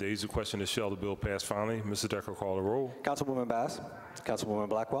 separate days. The question is, shall the bill pass finally? Mr. Decker, call the roll. Councilwoman Bass, Councilwoman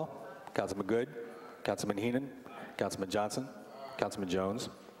Blackwell, Councilman Good, Councilman Henon, Councilman Johnson, Councilman Jones,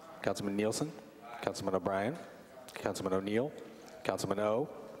 Councilman Nielsen, Councilman O'Brien, Councilman O'Neill, Councilman O,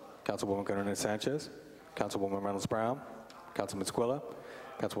 Councilwoman Gunnarina Sanchez, Councilwoman Reynolds Brown, Councilman Squilla,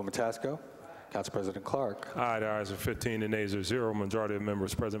 Councilwoman Tasco, Council President Clark. Aye, the ayes are 15, the nays are 0. Majority of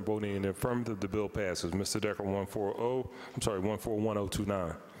members present voting in the affirmative, the bill passes. Mr. Decker,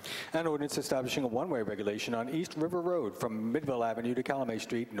 141-1029. An ordinance establishing a one-way regulation on East River Road from Midville Avenue to Calumet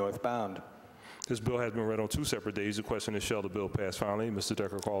Street northbound. This bill has been read on 2 separate days. The question is, shall the bill pass finally? Mr.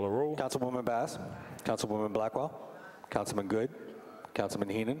 Decker, call the roll. Councilwoman Bass, Councilwoman Blackwell, Councilman Good, Councilman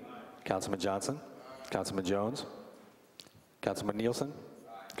Henon, Councilman Johnson, Councilman Jones, Councilman Nielsen,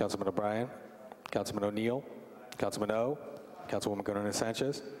 Councilman O'Brien, Councilman O'Neill, Councilman O, Councilwoman Gunnarina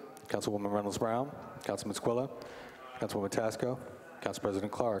Sanchez, Councilwoman Reynolds Brown, Councilman Squilla, Councilwoman Tasco, Council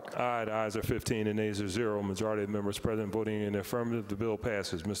President Clark. Aye, the ayes are 15, the nays are 0. Majority of members present voting in the affirmative, the bill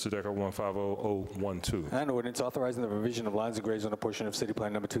passes. Mr. Decker, 150-012. An ordinance authorizing the revision of lines and grades on a portion of City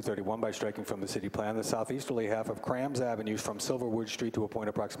Plan Number 231 by striking from the city plan the southeasterly half of Crams Avenue from Silverwood Street to a point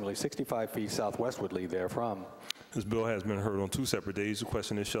approximately 65 feet southwestwardly therefrom. This bill has been heard on 2 separate days. The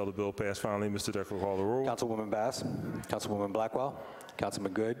question is, shall the bill pass finally? Mr. Decker, call the roll. Councilwoman Bass, Councilwoman Blackwell,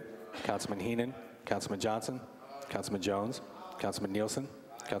 Councilman Good, Councilman Henon, Councilman Johnson, Councilman Jones, Councilman Nielsen,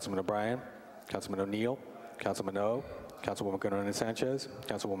 Councilman O'Brien, Councilman O'Neill, Councilman O, Councilwoman Gunnarina Sanchez,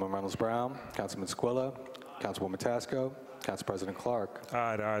 Councilwoman Reynolds Brown, Councilman Squilla, Councilwoman Tasco, Council President Clark.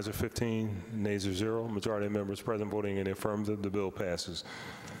 Aye, the ayes are 15, nays are 0. Majority of members present voting in the affirmative, the bill passes.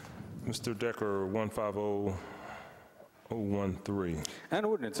 Mr. Decker, 150-013. An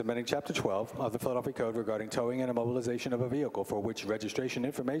ordinance amending Chapter 12 of the Philadelphia Code regarding towing and immobilization of a vehicle for which registration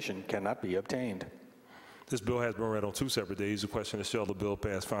information cannot be obtained. This bill has been read on 2 separate days. The question is, shall the bill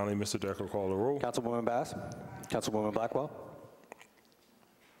pass finally? Mr. Decker, call the roll. Councilwoman Bass, Councilwoman Blackwell,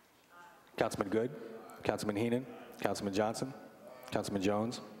 Councilman Good, Councilman Henon, Councilman Johnson, Councilman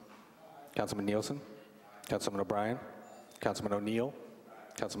Jones, Councilman Nielsen, Councilman O'Brien, Councilman O'Neill,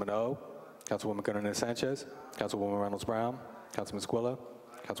 Councilman O, Councilwoman Gunnarina Sanchez, Councilwoman Reynolds Brown, Councilman Squilla,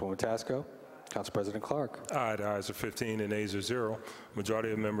 Councilwoman Tasco, Council President Clark. Aye, the ayes are 15 and nays are 0.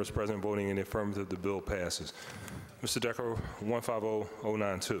 Majority of members present voting in the affirmative, the bill passes. Mr. Decker,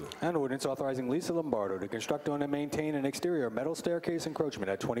 150-092. An ordinance authorizing Lisa Lombardo to construct, own, and maintain an exterior metal staircase encroachment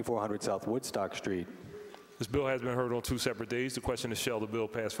at 2400 South Woodstock Street. This bill has been heard on 2 separate days. The question is, shall the bill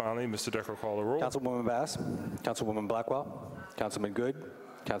pass finally? Mr. Decker, call the roll. Councilwoman Bass, Councilwoman Blackwell, Councilman Good,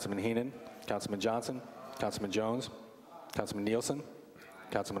 Councilman Henon, Councilman Johnson, Councilman Jones, Councilman Nielsen,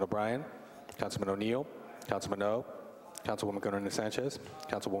 Councilman O'Brien, Councilman O'Neill, Councilman O, Councilwoman Gunnarina Sanchez,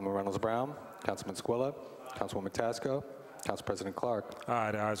 Councilwoman Reynolds Brown, Councilman Squilla, Councilwoman Tasco, Council President Clark.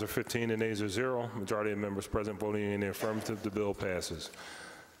 Aye, the ayes are 15 and nays are 0. Majority of members present voting in the affirmative, the bill passes.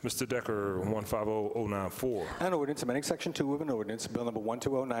 Mr. Decker, 150-094. An ordinance amending Section 2 of an ordinance, Bill Number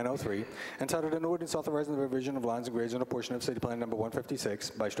 120903, entitled an ordinance authorizing the revision of lines and grades on a portion of City Plan Number 156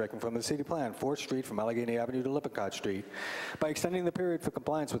 by striking from the city plan 4th Street from Allegheny Avenue to Lippincott Street by extending the period for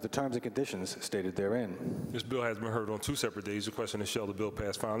compliance with the terms and conditions stated therein. This bill has been heard on 2 separate days. The question is, shall the bill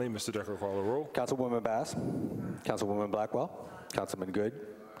pass finally? Mr. Decker, call the roll. Councilwoman Bass, Councilwoman Blackwell, Councilman Good,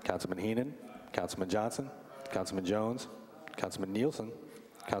 Councilman Henon, Councilman Johnson, Councilman Jones, Councilman Nielsen,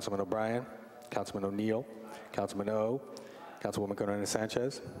 Councilman O'Brien, Councilman O'Neill, Councilman O, Councilwoman Gunnarina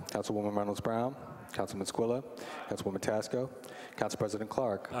Sanchez, Councilwoman Reynolds Brown, Councilman Squilla, Councilwoman Tasco, Council President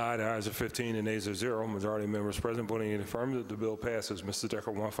Clark. Aye, the ayes are 15 and nays are 0. Majority of members present voting in the affirmative, the bill passes. Mr.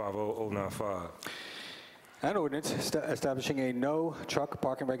 Decker, 150-095. An ordinance establishing a no truck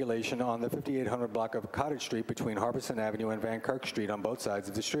parking regulation on the 5800 block of Cottage Street between Harbison Avenue and Van Kirk Street on both sides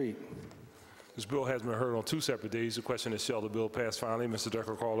of the street. This bill has been heard on 2 separate days. The question is, shall the bill pass finally? Mr.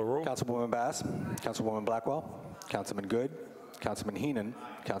 Decker, call the roll. Councilwoman Bass, Councilwoman Blackwell, Councilman Good, Councilman Henon,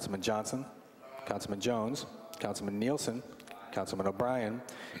 Councilman Johnson, Councilman Jones, Councilman Nielsen, Councilman O'Brien,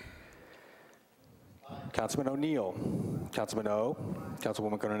 Councilman O'Neill, Councilman O,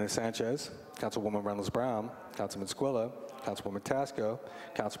 Councilwoman Gunnarina Sanchez, Councilwoman Reynolds Brown, Councilman Squilla, Councilwoman Tasco,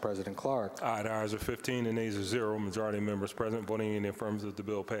 Council President Clark. Aye, the ayes are 15 and nays are 0. Majority of members present voting in the affirmative, the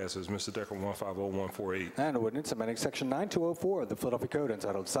bill passes. Mr. Decker, 150-148. An ordinance amending Section 9204 of the Philadelphia Code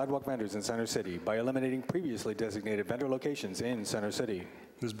entitled Sidewalk Vendors in Center City by eliminating previously designated vendor locations in Center City.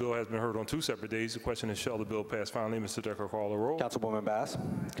 This bill has been heard on 2 separate days. The question is, shall the bill pass finally? Mr. Decker, call the roll. Councilwoman Bass,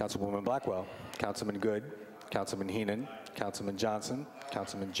 Councilwoman Blackwell, Councilman Good, Councilman Henon, Councilman Johnson,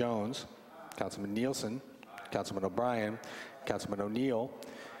 Councilman Jones, Councilman Nielsen, Councilman O'Brien, Councilman O'Neill,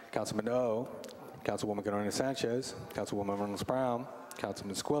 Councilman O, Councilwoman Gunnarina Sanchez, Councilwoman Reynolds Brown,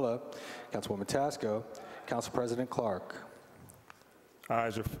 Councilman Squilla, Councilwoman Tasco, Council President Clark.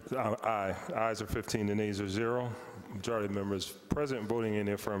 Ayes are 15, the nays are 0. Majority of members present voting in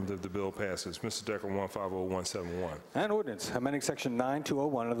the affirmative, the bill passes. Mr. Decker, 150171. An ordinance amending Section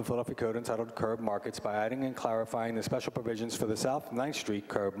 9201 of the Philadelphia Code entitled Curb Markets by adding and clarifying the special provisions for the South 9th Street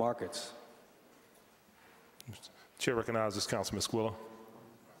curb markets. Chair recognizes Councilman Squilla.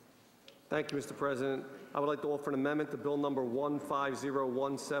 Thank you, Mr. President. I would like to offer an amendment to Bill Number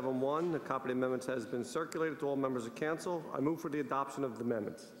 150171. A copy of the amendments has been circulated to all members of council. I move for the adoption of the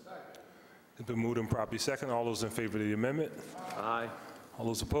amendments. It's been moved and properly second. All those in favor of the amendment? Aye. All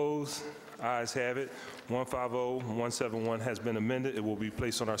those opposed? Ayes have it. 150171 has been amended. It will be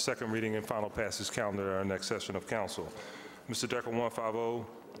placed on our second reading and final passage calendar at our next session of council. Mr. Decker,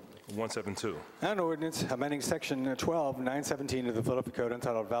 150172. An ordinance amending Section 12917 of the Philadelphia Code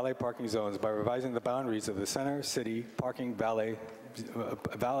entitled Valet Parking Zones by revising the boundaries of the Center City Parking Valet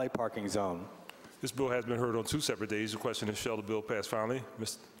Parking Zone. This bill has been heard on 2 separate days. The question is, shall the bill pass finally?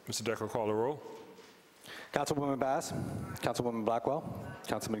 Mr. Decker, call the roll. Councilwoman Bass, Councilwoman Blackwell,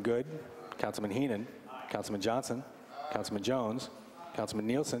 Councilman Good, Councilman Henon, Councilman Johnson, Councilman Jones, Councilman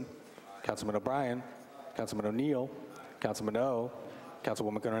Nielsen, Councilman O'Brien, Councilman O'Neill, Councilman O,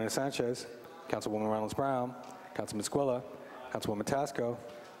 Councilwoman Gunnarina Sanchez, Councilwoman Reynolds Brown, Councilman Squilla, Councilwoman Tasco,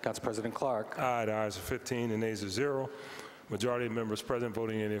 Council President Clark. Aye, the ayes are 15, the nays are 0. Majority of members present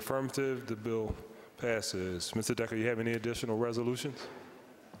voting in the affirmative, the bill passes. Mr. Decker, you have any additional resolutions?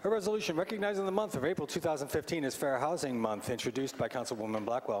 A resolution recognizing the month of April 2015 as Fair Housing Month, introduced by Councilwoman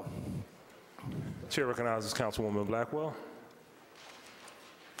Blackwell. Chair recognizes Councilwoman Blackwell.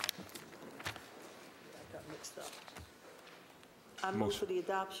 I move for the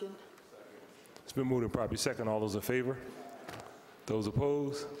adoption. It's been moved and properly second. All those in favor? Those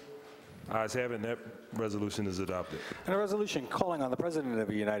opposed? Ayes have it, and that resolution is adopted. And a resolution calling on the President of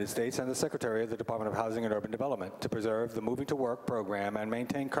the United States and the Secretary of the Department of Housing and Urban Development to preserve the Moving to Work program and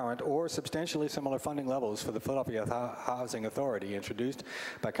maintain current or substantially similar funding levels for the Philadelphia Housing Authority, introduced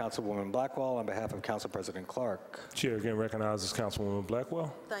by Councilwoman Blackwell on behalf of Council President Clark. Chair again recognizes Councilwoman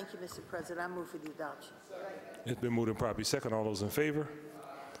Blackwell. Thank you, Mr. President. I move for the adoption. It's been moved and properly second. All those in favor?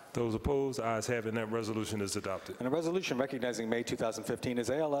 Those opposed? Ayes have it, and that resolution is adopted. And a resolution recognizing May 2015 as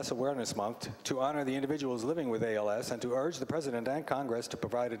ALS Awareness Month to honor the individuals living with ALS and to urge the President and Congress to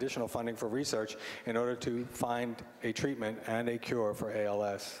provide additional funding for research in order to find a treatment and a cure for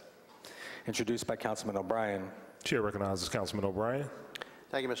ALS. Introduced by Councilman O'Brien. Chair recognizes Councilman O'Brien.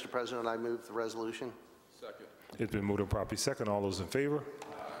 Thank you, Mr. President. I move the resolution. Second. It's been moved and properly second. All those in favor?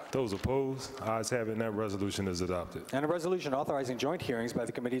 Those opposed? Ayes have it, and that resolution is adopted. And a resolution authorizing joint hearings by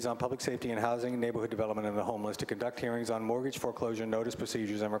the Committees on Public Safety and Housing, Neighborhood Development, and the Homeless to conduct hearings on mortgage foreclosure notice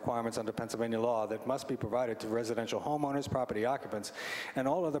procedures and requirements under Pennsylvania law that must be provided to residential homeowners, property occupants, and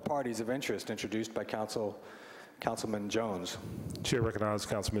all other parties of interest, introduced by Councilman Jones. Chair recognizes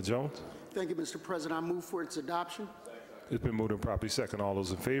Councilman Jones. Thank you, Mr. President. I move for its adoption. It's been moved and properly second. All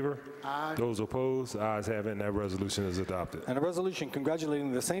those in favor? Aye. Those opposed? Ayes have it, and that resolution is adopted. And a resolution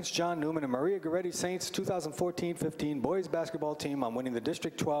congratulating the Saints John Newman and Maria Goretti Saints 2014-15 boys basketball team on winning the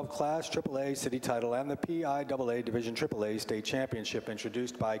District 12 Class AAA city title and the PIAA Division AAA state championship,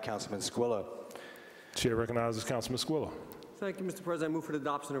 introduced by Councilman Squilla. Chair recognizes Councilman Squilla. Thank you, Mr. President. I move for the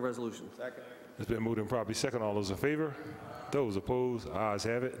adoption of the resolution. Second. It's been moved and properly second. All those in favor? Those opposed? Ayes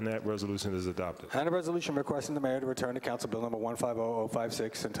have it, and that resolution is adopted. And a resolution requesting the mayor to return to Council Bill Number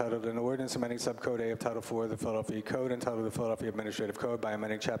 150056, entitled An Ordinance Amending Subcode A of Title 4 of the Philadelphia Code, entitled the Philadelphia Administrative Code, by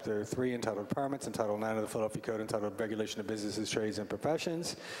amending Chapter 3, entitled Permits, and Title 9 of the Philadelphia Code, entitled Regulation of Businesses, Trades, and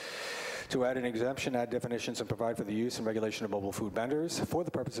Professions, to add an exemption, add definitions, and provide for the use and regulation of mobile food vendors for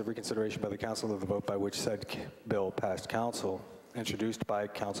the purpose of reconsideration by the council of the vote by which said bill passed council, introduced by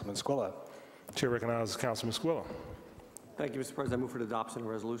Councilman Squilla. Chair recognizes Councilman Squilla. Thank you, Mr. President. I move for the adoption of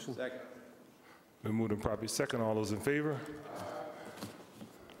the resolution. Second. Been moved and properly second. All those in favor?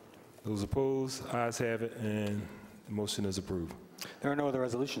 Those opposed? Ayes have it, and the motion is approved. There are no other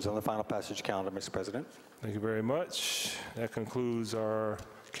resolutions on the final passage calendar, Mr. President. Thank you very much. That concludes our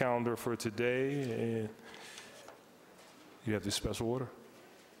calendar for today. And you have the special order?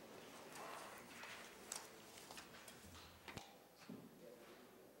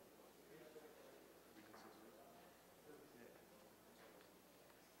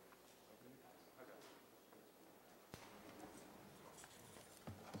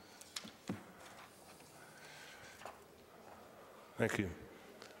 Thank you.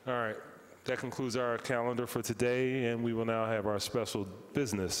 All right, that concludes our calendar for today, and we will now have our special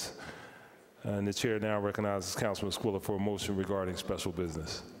business. And the chair now recognizes Councilman Squilla for a motion regarding special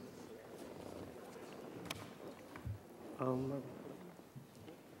business.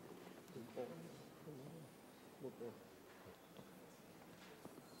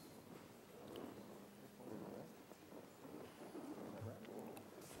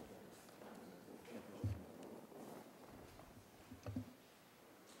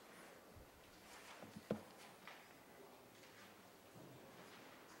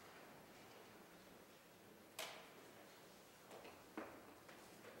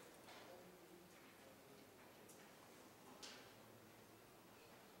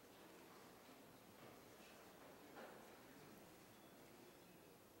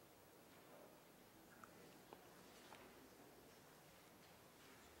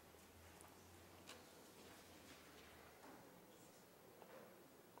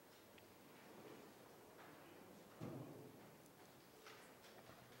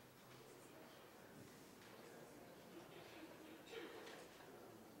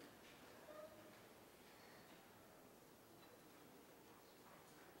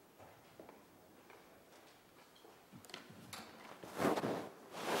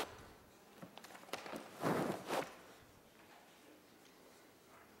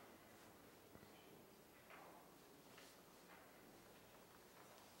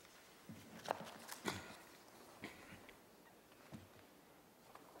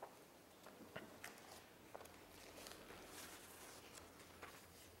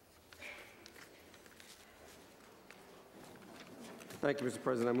 Thank you, Mr.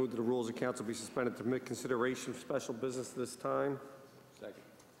 President. I move that the rules of council be suspended to permit consideration of special business this time. Second.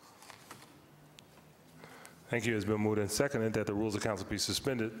 Thank you. It's been moved and seconded that the rules of council be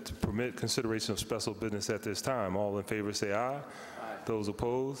suspended to permit consideration of special business at this time. All in favor say aye. Aye. Those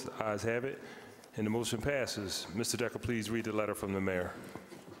opposed, ayes have it, and the motion passes. Mr. Decker, please read the letter from the mayor.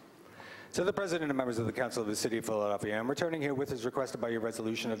 To the President and members of the Council of the City of Philadelphia, I'm returning here with as requested by your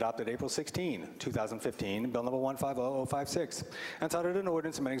resolution adopted April 16, 2015, Bill number 150056, entitled an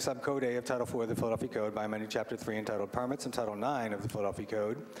ordinance amending subcode A of Title 4 of the Philadelphia Code by amending Chapter 3 entitled Permits and Title 9 of the Philadelphia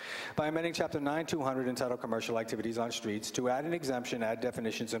Code by amending Chapter 9200 entitled Commercial Activities on Streets to add an exemption, add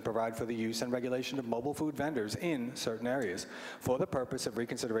definitions, and provide for the use and regulation of mobile food vendors in certain areas for the purpose of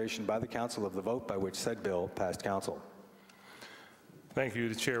reconsideration by the Council of the vote by which said bill passed Council. Thank you.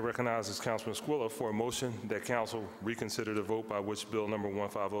 The chair recognizes Councilman Squilla for a motion that council reconsider the vote by which bill number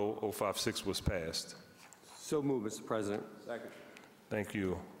 150056 was passed. So moved, Mr. President. Second. Thank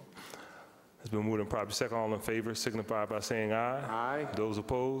you. It's been moved and properly second. All in favor signify by saying aye. Aye. Those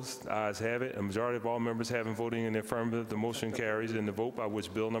opposed, ayes have it. A majority of all members having voting in the affirmative, the motion carries, and the vote by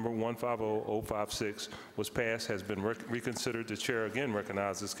which bill number 150056 was passed has been reconsidered. The chair again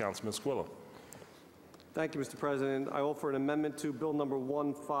recognizes Councilman Squilla. Thank you, Mr. President. I offer an amendment to Bill number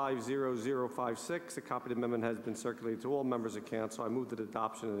 150056. A copy of the amendment has been circulated to all members of council. I move the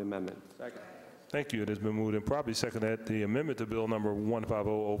adoption of the amendment. Second. Thank you. It has been moved and properly second that the amendment to Bill number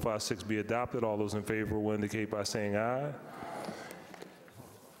 150056 be adopted. All those in favor will indicate by saying aye.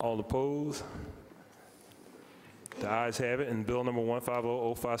 All opposed? The ayes have it, and Bill number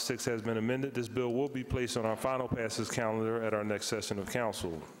 150056 has been amended. This bill will be placed on our final passes calendar at our next session of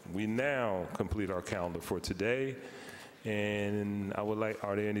council. We now complete our calendar for today, and I would like,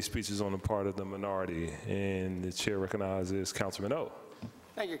 are there any speeches on the part of the minority? And the chair recognizes Councilman O.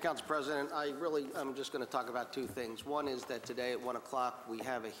 Thank you, Council President. I'm just going to talk about two things. One is that today at 1 o'clock we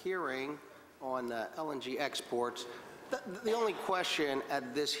have a hearing on LNG exports. The only question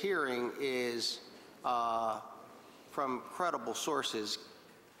at this hearing is, from credible sources,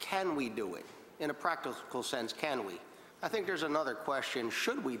 can we do it? In a practical sense, can we? I think there's another question,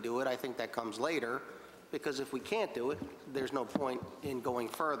 should we do it? I think that comes later, because if we can't do it, there's no point in going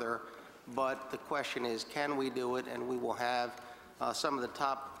further. But the question is, can we do it? And we will have some of the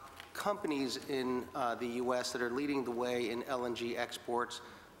top companies in the U.S. that are leading the way in LNG exports,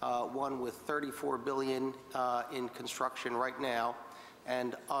 one with $34 billion in construction right now,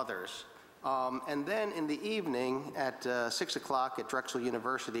 and others. And then in the evening at 6 o'clock at Drexel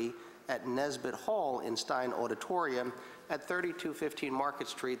University at Nesbitt Hall in Stein Auditorium at 3215 Market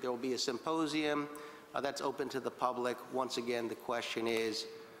Street, there will be a symposium that's open to the public. Once again, the question is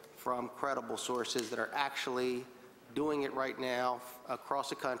from credible sources that are actually doing it right now across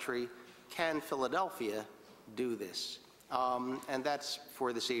the country, can Philadelphia do this? And that's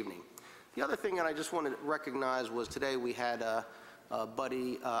for this evening. The other thing that I just wanted to recognize was today we had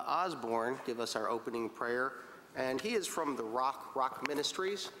Buddy Osborne give us our opening prayer, and he is from the Rock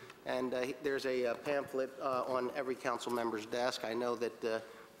Ministries, And there's a pamphlet on every council member's desk. I know that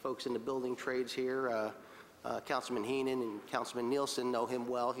folks in the building trades here, Councilman Henon and Councilman Nielsen know him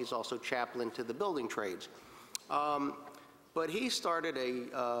well. He's also chaplain to the building trades. But he started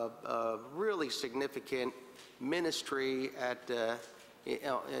a really significant ministry at,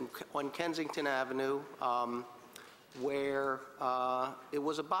 on Kensington Avenue, where it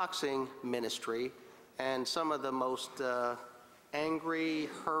was a boxing ministry, and some of the most angry,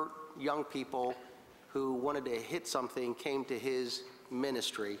 hurt young people who wanted to hit something came to his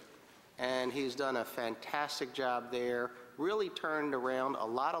ministry. And he's done a fantastic job there, really turned around a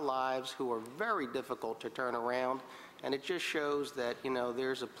lot of lives who are very difficult to turn around. And it just shows that, you know,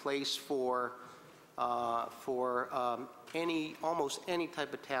 there's a place for almost any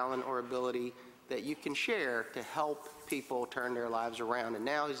type of talent or ability that you can share to help people turn their lives around. And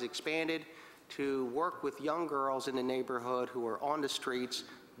now he's expanded to work with young girls in the neighborhood who are on the streets,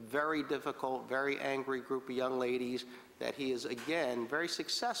 very difficult, very angry group of young ladies that he is, again, very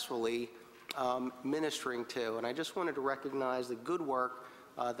successfully ministering to. And I just wanted to recognize the good work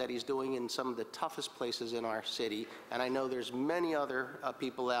that he's doing in some of the toughest places in our city. And I know there's many other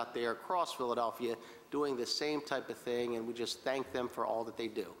people out there across Philadelphia doing the same type of thing, and we just thank them for all that they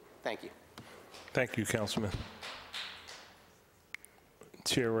do. Thank you. Thank you, Councilman.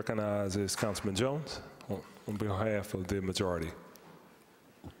 Chair recognizes Councilman Jones on behalf of the majority.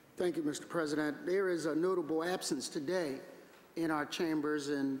 Thank you, Mr. President. There is a notable absence today in our chambers,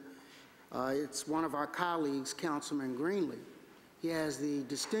 and it's one of our colleagues, Councilman Greenlee. He has the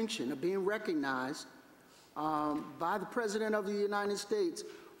distinction of being recognized by the President of the United States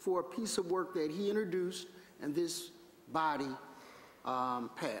for a piece of work that he introduced and this body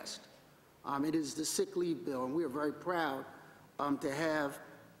passed. It is the sick leave bill, and we are very proud to have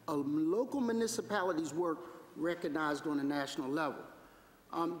a local municipality's work recognized on a national level.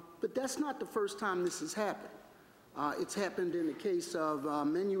 But that's not the first time this has happened. It's happened in the case of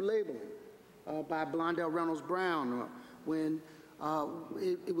menu labeling by Blondell Reynolds Brown, when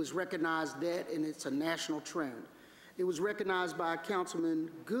it was recognized that, and it's a national trend. It was recognized by Councilman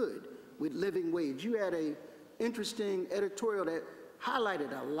Good with living wage. You had an interesting editorial that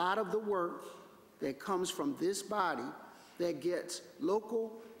highlighted a lot of the work that comes from this body that gets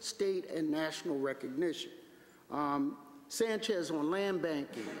local, state, and national recognition. Sanchez on land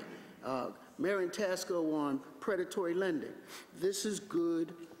banking, Marion Tasco on predatory lending. This is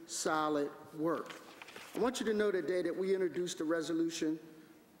good, solid work. I want you to know today that we introduced a resolution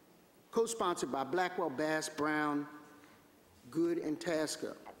co-sponsored by Blackwell, Bass, Brown, Good, and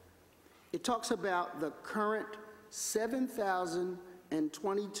Tasco. It talks about the current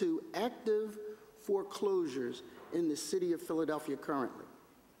 7,022 active foreclosures in the city of Philadelphia currently.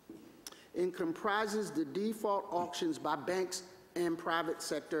 It comprises the default auctions by banks and private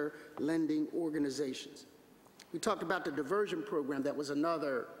sector lending organizations. We talked about the diversion program. That was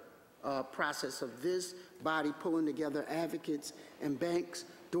another process of this body pulling together advocates and banks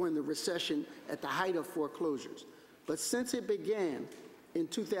during the recession at the height of foreclosures. But since it began in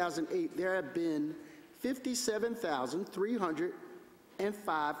 2008, there have been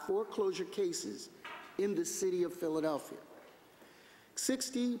 57,305 foreclosure cases in the city of Philadelphia.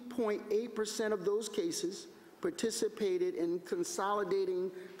 60.8% of those cases participated in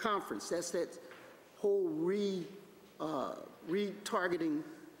consolidating conference. That's that whole retargeting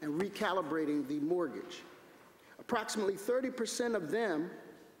and recalibrating the mortgage. Approximately 30% of them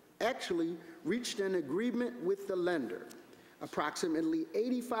actually reached an agreement with the lender. Approximately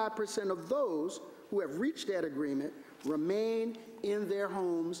 85% of those who have reached that agreement remain in their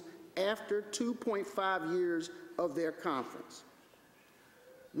homes after 2.5 years of their conference.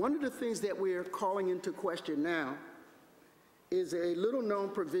 One of the things that we're calling into question now is a little-known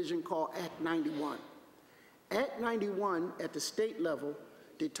provision called Act 91. Act 91 at the state level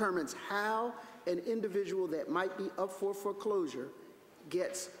determines how an individual that might be up for foreclosure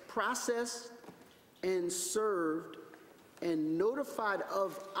gets processed and served and notified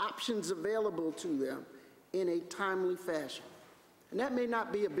of options available to them in a timely fashion. And that may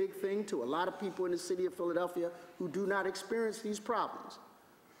not be a big thing to a lot of people in the city of Philadelphia who do not experience these problems.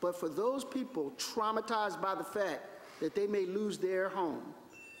 But for those people traumatized by the fact that they may lose their home,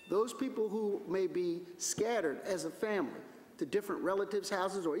 those people who may be scattered as a family to different relatives'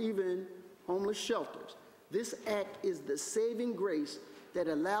 houses or even homeless shelters, this act is the saving grace that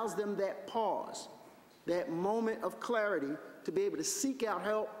allows them that pause, that moment of clarity to be able to seek out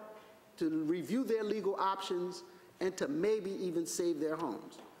help, to review their legal options, and to maybe even save their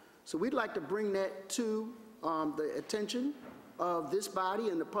homes. So we'd like to bring that to the attention of this body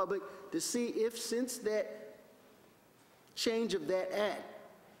and the public to see if, since that change of that act,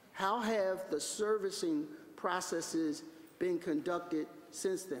 How have the servicing processes been conducted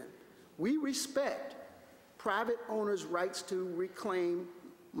since then? We respect private owners' rights to reclaim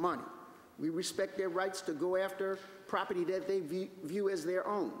money. We respect their rights to go after property that they view as their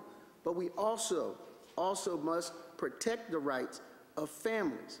own. But we also must protect the rights of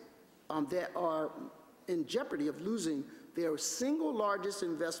families that are in jeopardy of losing their single largest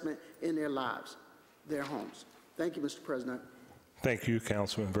investment in their lives, their homes. Thank you, Mr. President. Thank you,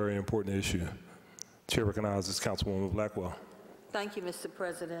 Councilman. Very important issue. Chair recognizes Councilwoman Blackwell. Thank you, Mr.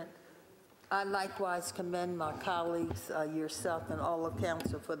 President. I likewise commend my colleagues, yourself, and all of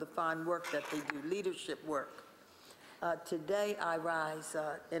council for the fine work that they do, leadership work. Today, I rise,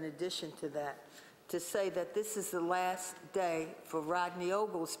 in addition to that, to say that this is the last day for Rodney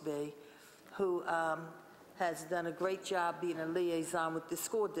Oglesby, who has done a great job being a liaison with the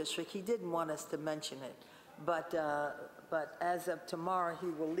school district. He didn't want us to mention it, but as of tomorrow, he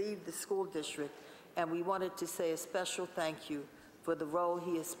will leave the school district, and we wanted to say a special thank you for the role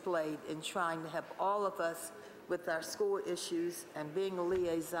he has played in trying to help all of us with our school issues and being a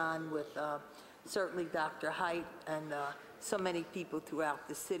liaison with certainly Dr. Height and so many people throughout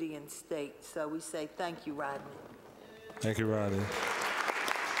the city and state. So we say thank you, Rodney. Thank you, Rodney.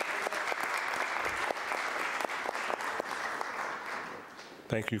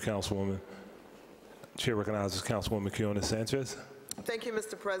 Thank you, Councilwoman. Chair recognizes Councilwoman Kiona Sanchez. Thank you,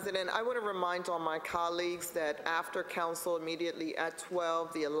 Mr. President. I want to remind all my colleagues that after council, immediately at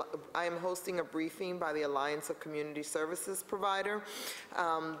 12, I am hosting a briefing by the Alliance of Community Services Provider.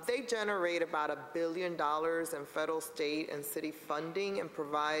 They generate about $1 billion in federal, state, and city funding and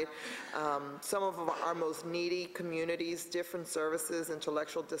provide some of our most needy communities, different services,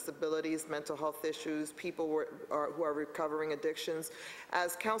 intellectual disabilities, mental health issues, people who are recovering addictions.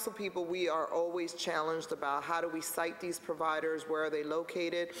 As council people, we are always challenged about how do we cite these providers, where are they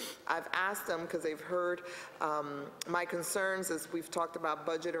located. I've asked them, because they've heard my concerns as we've talked about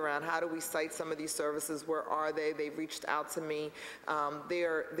budget around how do we cite some of these services, where are they? They've reached out to me.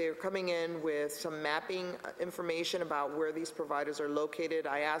 They're coming in with some mapping information about where these providers are located.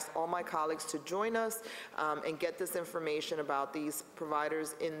 I asked all my colleagues to join us and get this information about these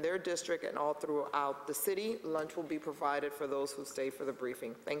providers in their district and all throughout the city. Lunch will be provided for those who stay for the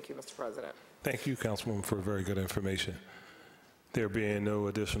briefing. Thank you, Mr. President. Thank you, Councilwoman, for very good information. There being no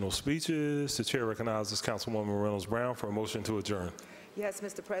additional speeches, the chair recognizes Councilwoman Reynolds Brown for a motion to adjourn. Yes,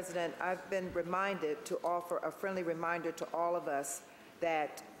 Mr. President, I've been reminded to offer a friendly reminder to all of us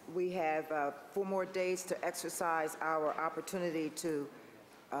that we have 4 more days to exercise our opportunity to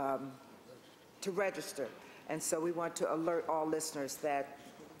register. And so we want to alert all listeners that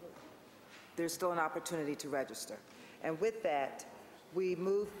there's still an opportunity to register. And with that, we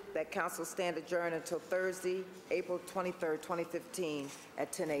move that council stand adjourned until Thursday, April 23rd, 2015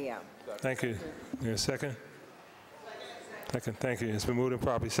 at 10 a.m. Thank you. Your second? Second, thank you. It's been moved and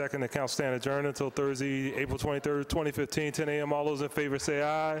properly second. The council stand adjourned until Thursday, April 23rd, 2015, 10 a.m. All those in favor say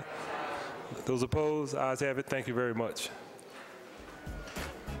aye. Those opposed, ayes have it. Thank you very much.